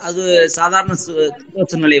வந்து அது சாதாரண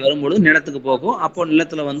நிலை வரும்பொழுது நிலத்துக்கு போகும். அப்போ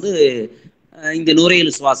நிலத்துல வந்து இந்த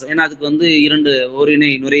நுரையீரல் சுவாசம், ஏன்னா அதுக்கு வந்து 2 ஓரிணை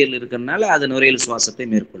நுரையீரல் இருக்கிறதுனால அது நுரையீரல் சுவாசத்தை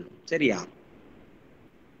மேற்கொள்ளும். சரியா?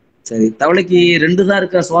 சரி, தவளைக்கு 2 தான்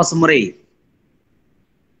இருக்க சுவாச முறை.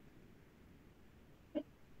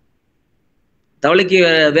 தவளைக்கு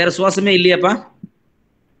வேற சுவாசமே இல்லையாப்பா?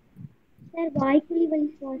 சார் வாய்க்குழி வழி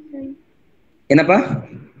சுவாசம். என்னப்பா?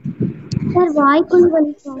 சார் வாய்க்குழி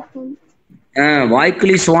வழி சுவாசம்.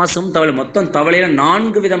 வாய்க்குழி சுவாசம் தவளை, மொத்தம் தவளையில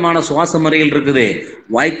 4 விதமான சுவாச முறைகள் இருக்குது.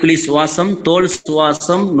 வாய்க்குழி சுவாசம், தோல்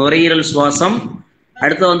சுவாசம், நுரையீரல் சுவாசம்,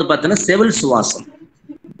 அடுத்து வந்து பார்த்தீங்கன்னா செவில் சுவாசம்.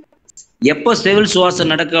 எப்போ செவில்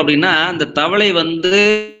சுவாசம் நடக்கும் அப்படின்னா, அந்த தவளை வந்து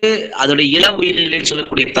அதோட இளம் உயிரினிலைன்னு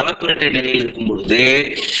சொல்லக்கூடிய தலப்புரட்டை நிலையில் இருக்கும் பொழுது,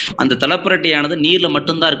 அந்த தலப்புரட்டையானது நீர்ல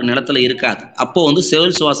மட்டும்தான் இருக்கு, நிலத்துல இருக்காது. அப்போ வந்து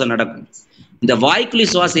செவில் சுவாசம் நடக்கும். இந்த வாய்க்குழி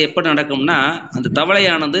சுவாசம் எப்ப நடக்கும்னா, அந்த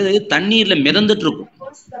தவளையானது தண்ணீர்ல மிதந்துட்டு இருக்கும்.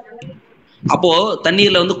 அப்போ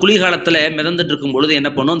தண்ணீர்ல வந்து குளிர்காலத்துல மிதந்துட்டு இருக்கும் பொழுது என்ன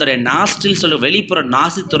பண்ணும், அந்த நாஸ்ட்ரில் சொல்ல வெளிப்புற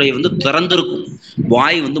நாசித்துறை வந்து திறந்திருக்கும்,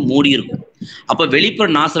 வாய் வந்து மூடி இருக்கும். அப்ப வெளிப்புற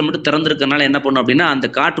நாசில் மட்டும் திறந்திருக்கனால என்ன பண்ணும் அப்படின்னா, அந்த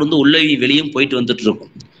காற்று வந்து உள்ளே வெளியும் போயிட்டு வந்துட்டு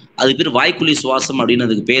இருக்கும். அதுக்கு பேர் வாய்க்குழி சுவாசம் அப்படின்னு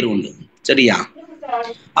அதுக்கு பேர் உண்டு. சரியா?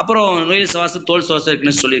 அப்புறம் நுரையீரல் சுவாசம், தோல் சுவாசம்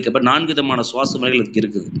இருக்குன்னு சொல்லியிருக்க. அப்ப 4 விதமான சுவாச முறைகள் அதுக்கு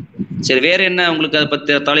இருக்குது. சரி, வேற என்ன உங்களுக்கு அதை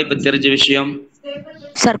பத்தி தவளை பத்தி தெரிஞ்ச விஷயம்?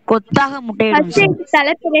 சார் கொத்தாக முட்டையிடும்.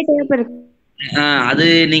 தலைப்பிரட்டை. அது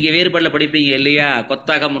நீங்க வேறுபாடுல படிப்பீங்க இல்லையா?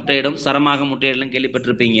 கொத்தாக முட்டையிடும், சரமாக முட்டையிடும்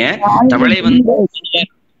கேள்விப்பட்டிருப்பீங்க. தவளை வந்து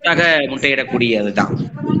கொத்தாக முட்டையிடக்கூடியதுதான்.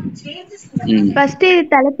 ஃபர்ஸ்ட்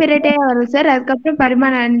தலைப்பிரட்டையா வரும் சார், அதுக்கப்புறம்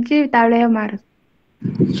பரிமாணம் அணிஞ்சு தவளையா மாறும்.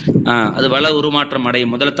 அது வள உருமாற்றம்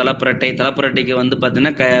அடையும். முதல்ல தலைப்புரட்டைக்கு வந்து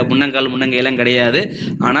பாத்தீங்கன்னா முன்னங்கால் முன்னங்கையெல்லாம் கிடையாது.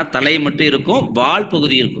 ஆனா தலை மட்டும் இருக்கும், வால்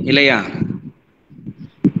பகுதி இருக்கும் இல்லையா?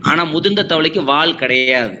 ஆனா முதிர்ந்த தவளைக்கு வால்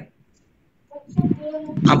கிடையாது.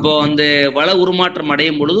 அப்போ அந்த வள உருமாற்றம்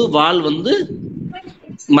அடையும் பொழுது வால் வந்து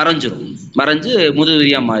மறைஞ்சு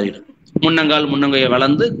முதுகுறியா மாறிடும். முன்னங்கால்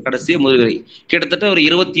வளர்ந்து கடைசியா முதுகுறி. கிட்டத்தட்ட ஒரு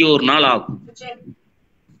 21 நாள் ஆகும்.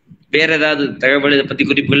 வேற ஏதாவது தகவல் இதை பத்தி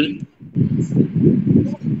குறிப்புகள்?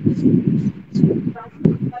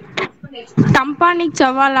 டம்பானிக்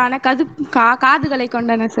செவ்வாலான காதுகளை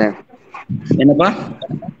கொண்டன சார். என்னப்பா?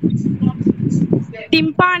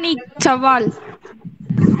 டிம்பானிக் செவ்வால்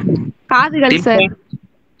காதுகள் சார்.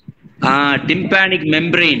 டிம்பானிக்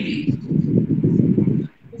மெம்பரேன்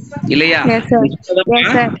இல்லையா?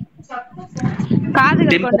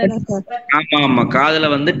 காதுகள் கொண்டன சார். ஆமா காதுல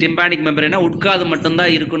வந்து டிம்பானிக் மெம்பரேனா உட்காது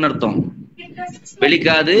மட்டும்தான் இருக்குன்னு அர்த்தம்.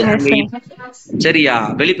 வெளிக்காது சரியா?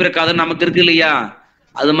 வெளிப்புற காது நமக்கு இருக்கு இல்லையா?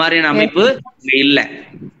 அது மாதிரியான அமைப்பு இல்ல.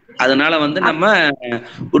 அதனால வந்து நம்ம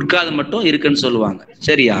உட்காது மட்டும் இருக்குன்னு சொல்லுவாங்க.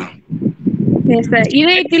 சரியா?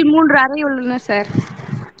 இதயத்தில் 3 அறை உள்ளன சார்.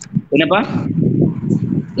 என்னப்பா?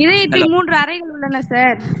 இதயத்தில் 3 அறைகள் உள்ளன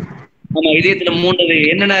சார். ஆமா, இதயத்துல 3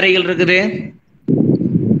 என்னென்ன அறைகள் இருக்குது?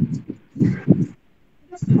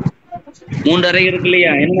 3 அறை இருக்கு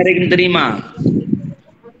இல்லையா? என்ன அறைகள் தெரியுமா?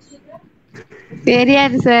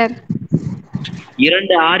 தெரியாது சார்.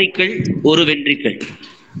 2 ஆரிக்கள், 1 வென்ட்ரிக்கிள்.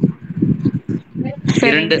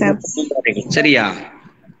 2 அறைகள். சரியா?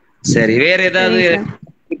 சரி, வேற ஏதாவது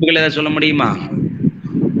குறிப்புகள் ஏதாவது சொல்ல முடியுமா?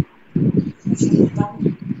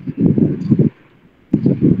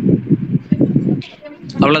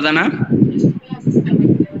 அவ்வளவுதானா?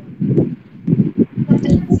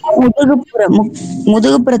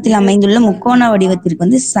 முதுகுப்புறத்தில் அமைந்துள்ள முக்கோண வடிவத்திற்கு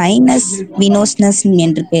வந்து சைனஸ் வினோசஸ்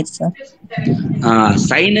என்று பேர் சார்.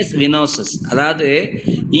 சைனஸ் வினோசஸ், அதாவது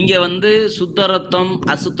இங்க வந்து சுத்த ரத்தம்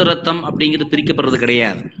அசுத்த ரத்தம் அப்படிங்கிறது பிரிக்கப்படுறது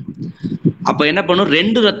கிடையாது. அப்ப என்ன பண்ணும்,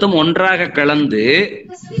 2 ரத்தம் ஒன்றாக கலந்து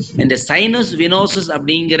இந்த சைனஸ் வினோசஸ்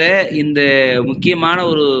அப்படிங்கிற இந்த முக்கியமான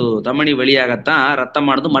ஒரு தமனி வழியாகத்தான்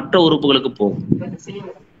ரத்தமானது மற்ற உறுப்புகளுக்கு போகும்.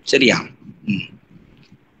 சரியா?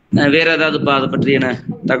 வேற ஏதாவது அதை பற்றியான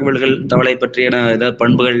தகவல்கள், தவளை பற்றியான ஏதாவது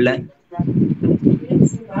பண்புகள்ல?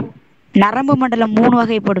 நரம்பு மண்டலம் 3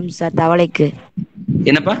 வகைப்படும் சார் தவளைக்கு.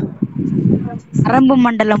 என்னப்பா? நரம்பு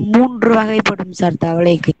மண்டலம் 3 வகைப்படும் சார்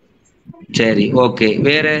தவளைக்கு. சரி, ஓகே.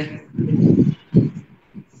 வேற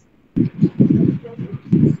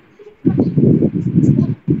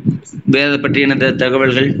வேற பற்றியான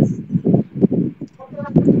தகவல்கள்?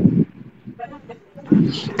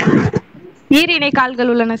 ஈரிணை கால்கள்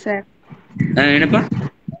உள்ளன சார். என்னப்பா?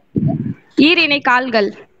 ஈரிணை கால்கள்.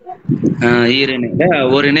 ஈரிணை,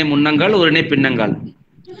 ஒரு இணை முன்னங்கால், ஒரு இணை பின்னங்கால்.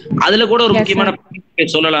 அதுல கூட ஒரு முக்கியமான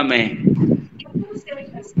சொல்லலாமே.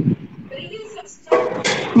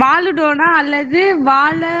 வாலுடோனா அல்லது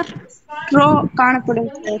வாலரோ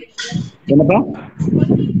காணப்படும் சார். என்னப்பா?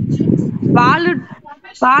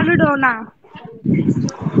 வாலுடோனா.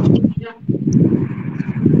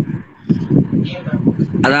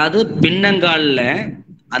 அதாவது பின்னங்கால்ல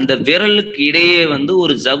அந்த விரலுக்கு இடையே வந்து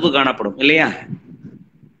ஒரு ஜவ்வு காணப்படும் இல்லையா?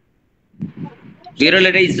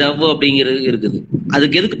 விரலடை ஜவ்வு அப்படிங்கிறது இருக்குது.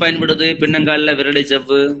 அதுக்கு எதுக்கு பயன்படுது பின்னங்கால்ல விரலடை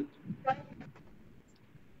ஜவ்வு?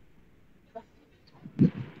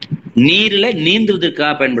 நீர்ல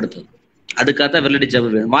நீந்துவதற்காக பயன்படுத்துது. அதுக்காகத்தான் விரலடை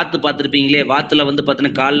ஜவ்வு. வாத்து பார்த்துருப்பீங்களே, வாத்துல வந்து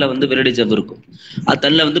பார்த்தீங்கன்னா காலில் வந்து விரலடை ஜவ்வு இருக்கும். அது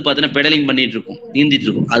தண்ணில் வந்து பார்த்தீங்கன்னா பெடலிங் பண்ணிட்டு இருக்கும், நீந்திட்டு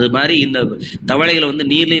இருக்கும். அது மாதிரி இந்த தவளைகளை வந்து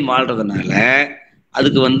நீர்லையும் வாழ்றதுனால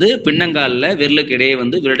அதுக்கு வந்து பின்னங்காலில் விரலுக்கு இடையே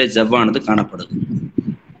வந்து விரலடை ஜவ்வானது காணப்படுது.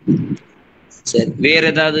 சரி, வேற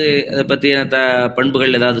ஏதாவது அதை பத்திய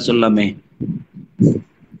பண்புகள் ஏதாவது சொல்லாமே.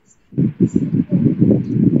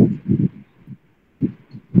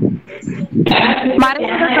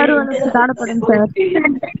 மறைமுக கரு வளர்ச்சி காணப்படும் சார்.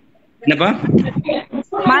 என்னப்பா?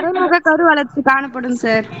 மறைமுக கரு வளர்ச்சி காணப்படும்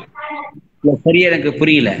சார். சரியா எனக்கு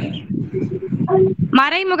புரியல.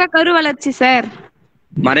 மறைமுக கரு வளர்ச்சி சார்.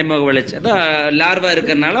 மறைமுக வளர்ச்சி, அதான் லார்வா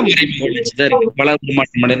இருக்கிறதுனால மறைமுக வளர்ச்சி தான் இருக்கு. பல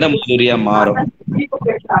மாற்றம் அடைந்தா முதுரியா மாறும்.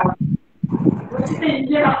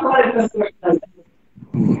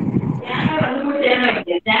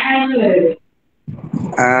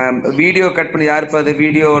 வீடியோ கட் பண்ணி யாருப்பா அது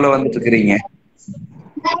வீடியோவில் வந்துட்டு இருக்கிறீங்க?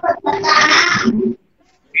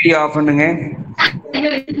 வீடியோ ஆஃப் பண்ணுங்க.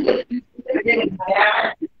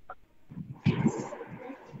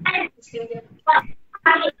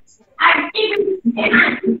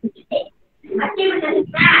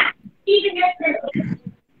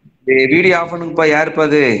 வீடியோ ஆஃப் பண்ணுங்கப்பா. யாருப்பா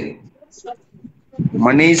அது?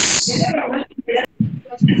 மணிஷ்.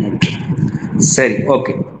 சரி,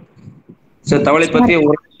 ஓகே. சோ தவளை பத்தி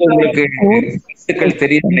உங்களுக்கு கருத்துக்கள்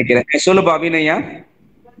தெரியும் நினைக்கிறேன். சொல்லுப்பா அபிநயா.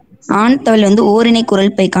 ஆண் தவளை வந்து ஓரினை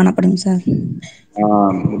குரல் பை காணப்படும் சார்.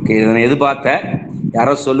 ஓகே, இதை நான் எதிர்பார்த்தேன்,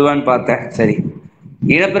 யாரோ சொல்லுவான்னு பார்த்தேன். சரி,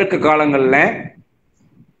 இனப்பெருக்க காலங்கள்ல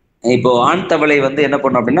இப்போ ஆண் தவளை வந்து என்ன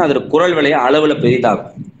பண்ணும் அப்படின்னா அதோட குரல் வலையை அளவுல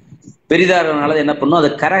பெரிதாகும். பெரிதாகிறதுனால என்ன பண்ணும், அது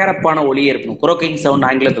கரகரப்பான ஒலி ஏற்படும். குரோக்கிங் சவுண்ட்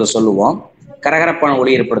ஆங்கிலத்துல சொல்லுவோம். கரகரப்பான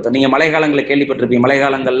ஒலி ஏற்படுத்தும். நீங்க மழை காலங்களில் கேள்விப்பட்டிருப்பீங்க. மழை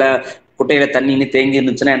காலங்கள்ல குட்டையில தண்ணி தேங்கி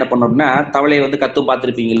இருந்துச்சுன்னா என்ன பண்ணும் அப்படின்னா தவளையை வந்து கத்தும்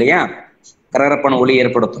பார்த்துருப்பீங்க இல்லையா? கரகரப்பான ஒலி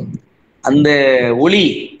ஏற்படுத்தும். அந்த ஒலி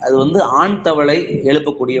அது வந்து ஆண் தவளை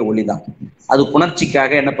எழுப்பக்கூடிய ஒலி தான். அது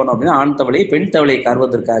புணர்ச்சிக்காக என்ன பண்ணும் அப்படின்னா ஆண் தவளை பெண் தவளை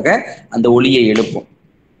கருவதற்காக அந்த ஒலியை எழுப்பும்.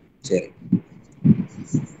 சரி,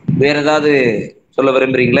 வேற ஏதாவது சொல்ல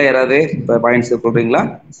விரும்புறீங்களா? யாராவது பாயிண்ட்ஸ் சொல்றீங்களா?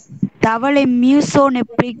 தவளை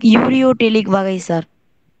மியூசோநெப்ரிக் யூரியோடெலிக் வகை சார்.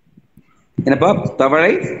 என்னப்பா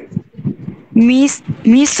தவளை?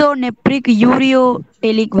 மீசோநெப்ரிக்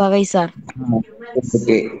யூரியோடெலிக் வகை சார்.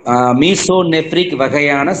 ஓகே, மீசோநெப்ரிக்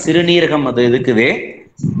வகையான சிறுநீரகம் அது இருக்குது.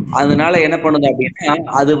 அதனால என்ன பண்ணுது அப்படின்னா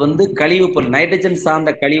அது வந்து கழிவு பொருள், நைட்ரஜன்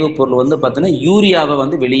சார்ந்த கழிவு பொருள் வந்து பார்த்தீங்கன்னா யூரியாவை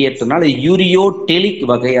வந்து வெளியேற்றனால யூரியோடெலிக்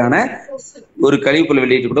வகையான ஒரு கழிவு பொருள்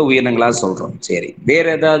வெளியேற்ற கூட உயிரினங்களா சொல்றோம். சரி, வேற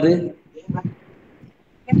ஏதாவது?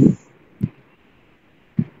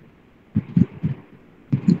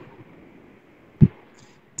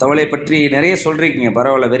 தவளை பற்றி நிறைய சொல்றீங்க,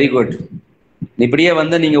 பரவாயில்ல, வெரி குட். இப்படியே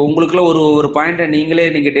வந்து நீங்க உங்களுக்குள்ள ஒரு பாயிண்ட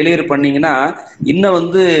நீங்க டெலிவரி பண்ணீங்கன்னா இன்னும்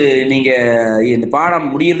வந்து நீங்க இந்த பாடம்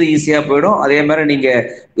முடியறது ஈஸியா போயிடும். அதே மாதிரி நீங்க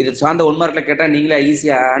இது சார்ந்த 1 மார்க்ல கேட்டா நீங்களே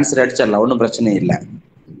ஈஸியா ஆன்சர் அடிச்சிடலாம், ஒன்றும் பிரச்சனை இல்லை.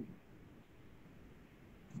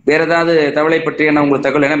 வேற ஏதாவது தவளை பற்றி என்ன உங்களுக்கு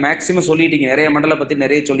தகவல்? ஏன்னா மேக்சிமம் சொல்லிட்டீங்க, நிறைய மண்டலை பத்தி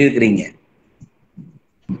நிறைய சொல்லியிருக்கிறீங்க.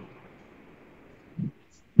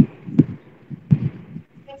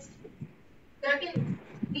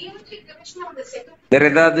 வேற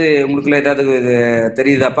ஏதாவது உங்களுக்குள்ள ஏதாவது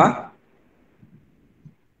தெரியுதாப்பா?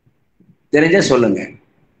 தெரிஞ்சா சொல்லுங்க.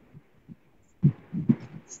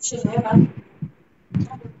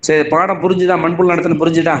 சரி, பாடம் புரிஞ்சுதா? மண்புழு நடத்தின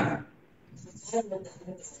புரிஞ்சுதா?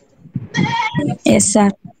 Yes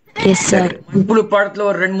sir. Yes sir. மண்புழு பாடத்துல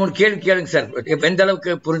ஒரு 2-3 கேள்வி கேளுங்க சார், எந்த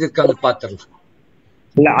அளவுக்கு புரிஞ்சிருக்காங்க பாத்துடலாம்.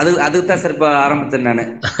 இல்ல, அதுதான் சார் இப்ப ஆரம்பித்தேன் நானு.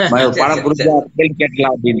 பாடம் புரிஞ்சா கேள்வி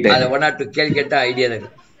கேட்கலாம் அப்படின்ட்டு. 1 or 2 கேள்வி கேட்டா ஐடியா தான்.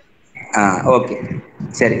 ஓகே,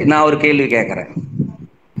 சரி, நான் ஒரு கேள்வி கேட்கறேன்.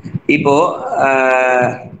 இப்போ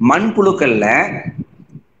மண்புழுக்கள்ல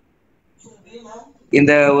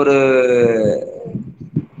இந்த ஒரு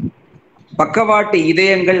பக்கவாட்டு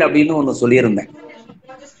இதயங்கள் அப்படின்னு ஒண்ணு சொல்லியிருந்தேன்.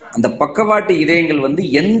 அந்த பக்கவாட்டு இதயங்கள் வந்து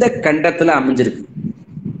எந்த கண்டத்துல அமைஞ்சிருக்கு?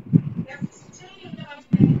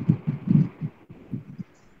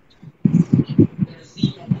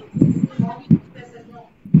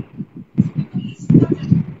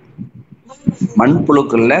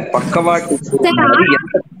 மண்புழுக்கள்ல பக்கவாட்டு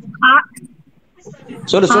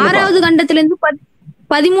சொல்லு. 6வது கண்டத்துல இருந்து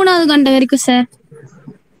 13வது கண்டம் வரைக்கும் sir.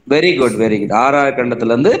 Very good, very good. 6வது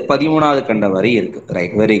கண்டத்துல இருந்து 13வது கண்டம் வரை இருக்கு.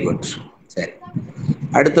 Right, very good. சரி,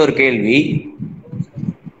 அடுத்த ஒரு கேள்வி.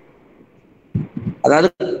 அதாவது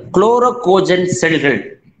குளோரோகோஜன் செல்கள்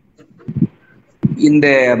இந்த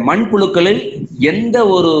மண்புழுக்களில் எந்த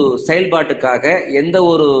ஒரு செயல்பாட்டுக்காக எந்த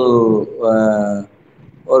ஒரு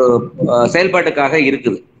செயல்பாட்டுக்காக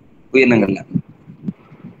இருக்குது உயிரினங்கள்ல?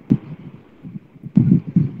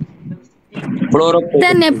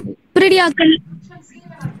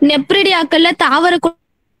 நெப்ரிடியாக்கள்ல தாவர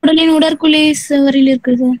குடலின் உடற்குழி சுவரில்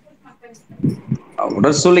இருக்குது.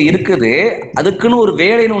 உடற்சூழல் இருக்குது, அதுக்குன்னு ஒரு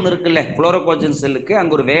வேலைன்னு ஒண்ணு இருக்குல்ல. குளோரோகோஜன் செல்லுக்கு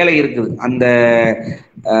அங்க ஒரு வேலை இருக்குது. அந்த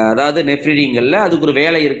அதாவது நெப்ரிடியங்கள்ல அதுக்கு ஒரு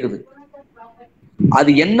வேலை இருக்குது. அது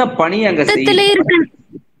என்ன பணி அங்க செய்யும்?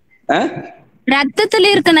 ரத்தத்துல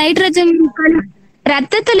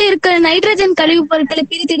இருக்க நைட்ரஜன் கழிவு பொருட்களை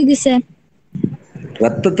பிரித்தெடுக்கு சார்.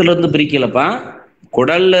 ரத்தத்துல இருந்து பிரிக்கலப்பா,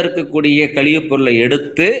 குடல்ல இருக்கக்கூடிய கழிவு பொருளை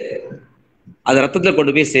எடுத்து அது ரத்தத்துல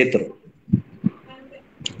கொண்டு போய் சேர்த்துரும்.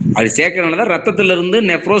 அது சேர்க்கறதுனாலதான் ரத்தத்துல இருந்து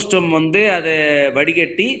நெப்ரோஸ்டம் வந்து அதை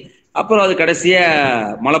வடிகட்டி அப்புறம் அது கடைசியா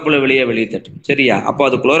மலப்புல வெளியே தட்டும். சரியா? அப்போ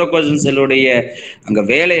அது குளோரோகோஜன் செல்லுடைய அங்க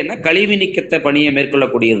வேலை என்ன? கழிவு நீக்கத்தை பணியை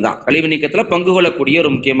மேற்கொள்ளக்கூடியதுதான். கழிவு நீக்கத்துல பங்கு கொள்ளக்கூடிய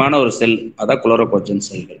ஒரு முக்கியமான ஒரு செல், அதான் குளோரோகோஜன்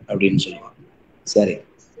செல்கள் அப்படின்னு சொல்லுவாங்க. சரி,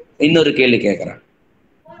 இன்னொரு கேள்வி கேட்கிறேன்.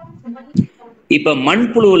 இப்ப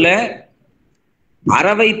மண்புழுல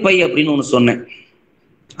அரவைப்பை அப்படின்னு ஒண்ணு சொன்னேன்.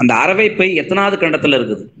 அந்த அரவைப்பை எத்தனாவது கண்டத்துல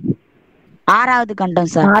இருக்குது? 6வது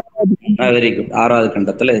கண்டம் சார். வெரி குட், 6வது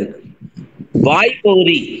கண்டத்துல இருக்கு.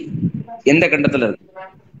 வாய்ப்பகுதி எந்த கண்டத்துல இருக்கு?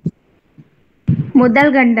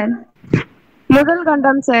 முதல் கண்டம். முதல்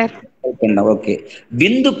கண்டம் சார். ஓகே.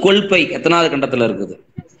 விந்து கொள்பை எத்தனாவது கண்டத்துல இருக்குது?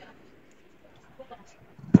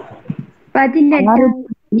 18.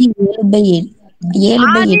 6 7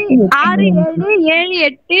 7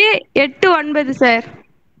 8 8 9 sir.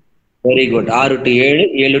 Very good. 6 to 7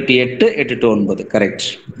 7 to 8 8 to 9 correct.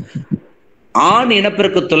 ஆண்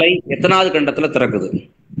இனப்பெருக்க துளை எத்தனாவது கண்டத்துல திறக்குது?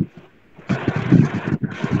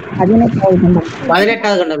 18வது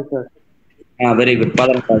கண்டம் சார். Very good.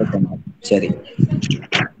 18வது கண்டம். சரி.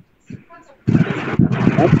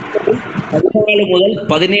 14 முதல்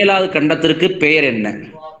 17வது கண்டத்திற்கு பெயர் என்ன?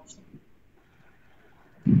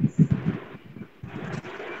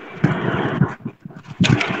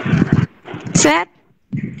 சார்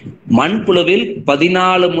மண்புழுவில்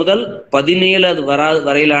 14 முதல் 17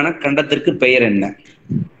 வரையிலான கண்டத்திற்கு பெயர் என்ன?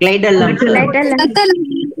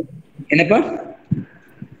 என்னப்பா?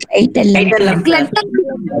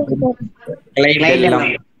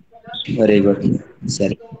 Very good.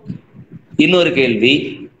 சரி. இன்னொரு கேள்வி.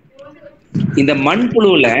 இந்த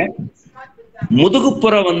மண்புழுவுல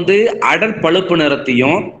முதுகுப்புறம் வந்து அடர் பழுப்பு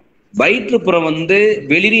நிறத்தையும் வயிற்றுப்புறம் வந்து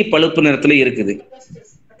வெளிரி பழுப்பு நிறத்துல இருக்குது.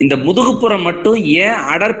 இந்த முதுகுப்புறம் மட்டும் ஏன்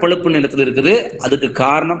அடர் பழுப்பு நிறத்துல இருக்குது? அதுக்கு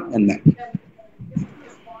காரணம் என்ன?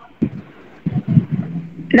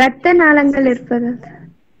 ரத்த நாளங்கள் இருப்பது.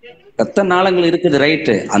 ரத்த நாளங்கள் இருக்குது,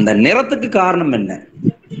 ரைட்டு. அந்த நிறத்துக்கு காரணம் என்ன?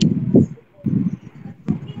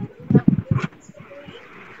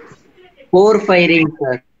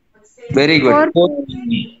 Very good.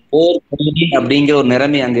 அப்படிங்கிற ஒரு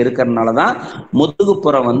நிறமை அங்க இருக்கிறதுனாலதான்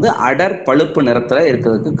முதுகுப்புறம் வந்து அடர் பழுப்பு நிறத்துல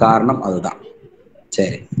இருக்கிறதுக்கு காரணம் அதுதான்.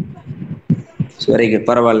 சரி, வெரி குட்.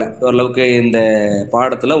 பரவாயில்ல, ஓரளவுக்கு இந்த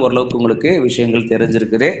பாடத்துல ஓரளவுக்கு உங்களுக்கு விஷயங்கள்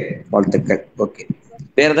தெரிஞ்சிருக்குது. வாழ்த்துக்கள். ஓகே,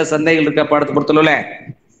 வேற ஏதாவது சந்தேகங்கள் இருக்கா பாடத்தை பொறுத்தளவுல?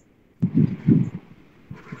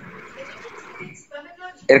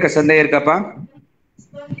 இருக்க சந்தேகம் இருக்காப்பா?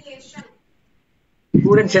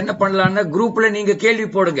 ஸ்டூடெண்ட்ஸ் என்ன பண்ணலாம்னா குரூப்ல நீங்க கேள்வி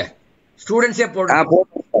போடுங்க, ஸ்டூடெண்ட்ஸே போடுங்க.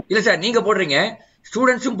 இல்ல சார், நீங்க போடுறீங்க,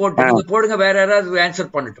 ஸ்டூடெண்ட்ஸும் போட்டு நீங்க போடுங்க, வேற யாராவது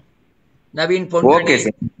ஆன்சர் பண்ணட்டும். நவீன், பொன்மணி,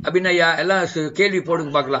 அபிநயா எல்லாம் கேள்வி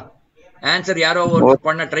போடுங்க பார்க்கலாம். ஆன்சர் யாரோ ஒரு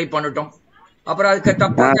பண்ண ட்ரை பண்ணட்டும். அப்புறம் அதுக்கு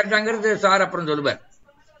தப்பா கரெக்டாங்கிறது சார் அப்புறம் சொல்லுவார்.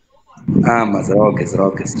 ஆமா sir. Okay sir.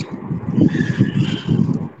 Okay sir.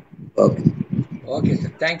 Okay. Okay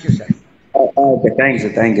sir. Thank you sir. Okay, thank you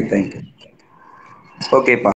sir. Thank you. ஓகேப்பா.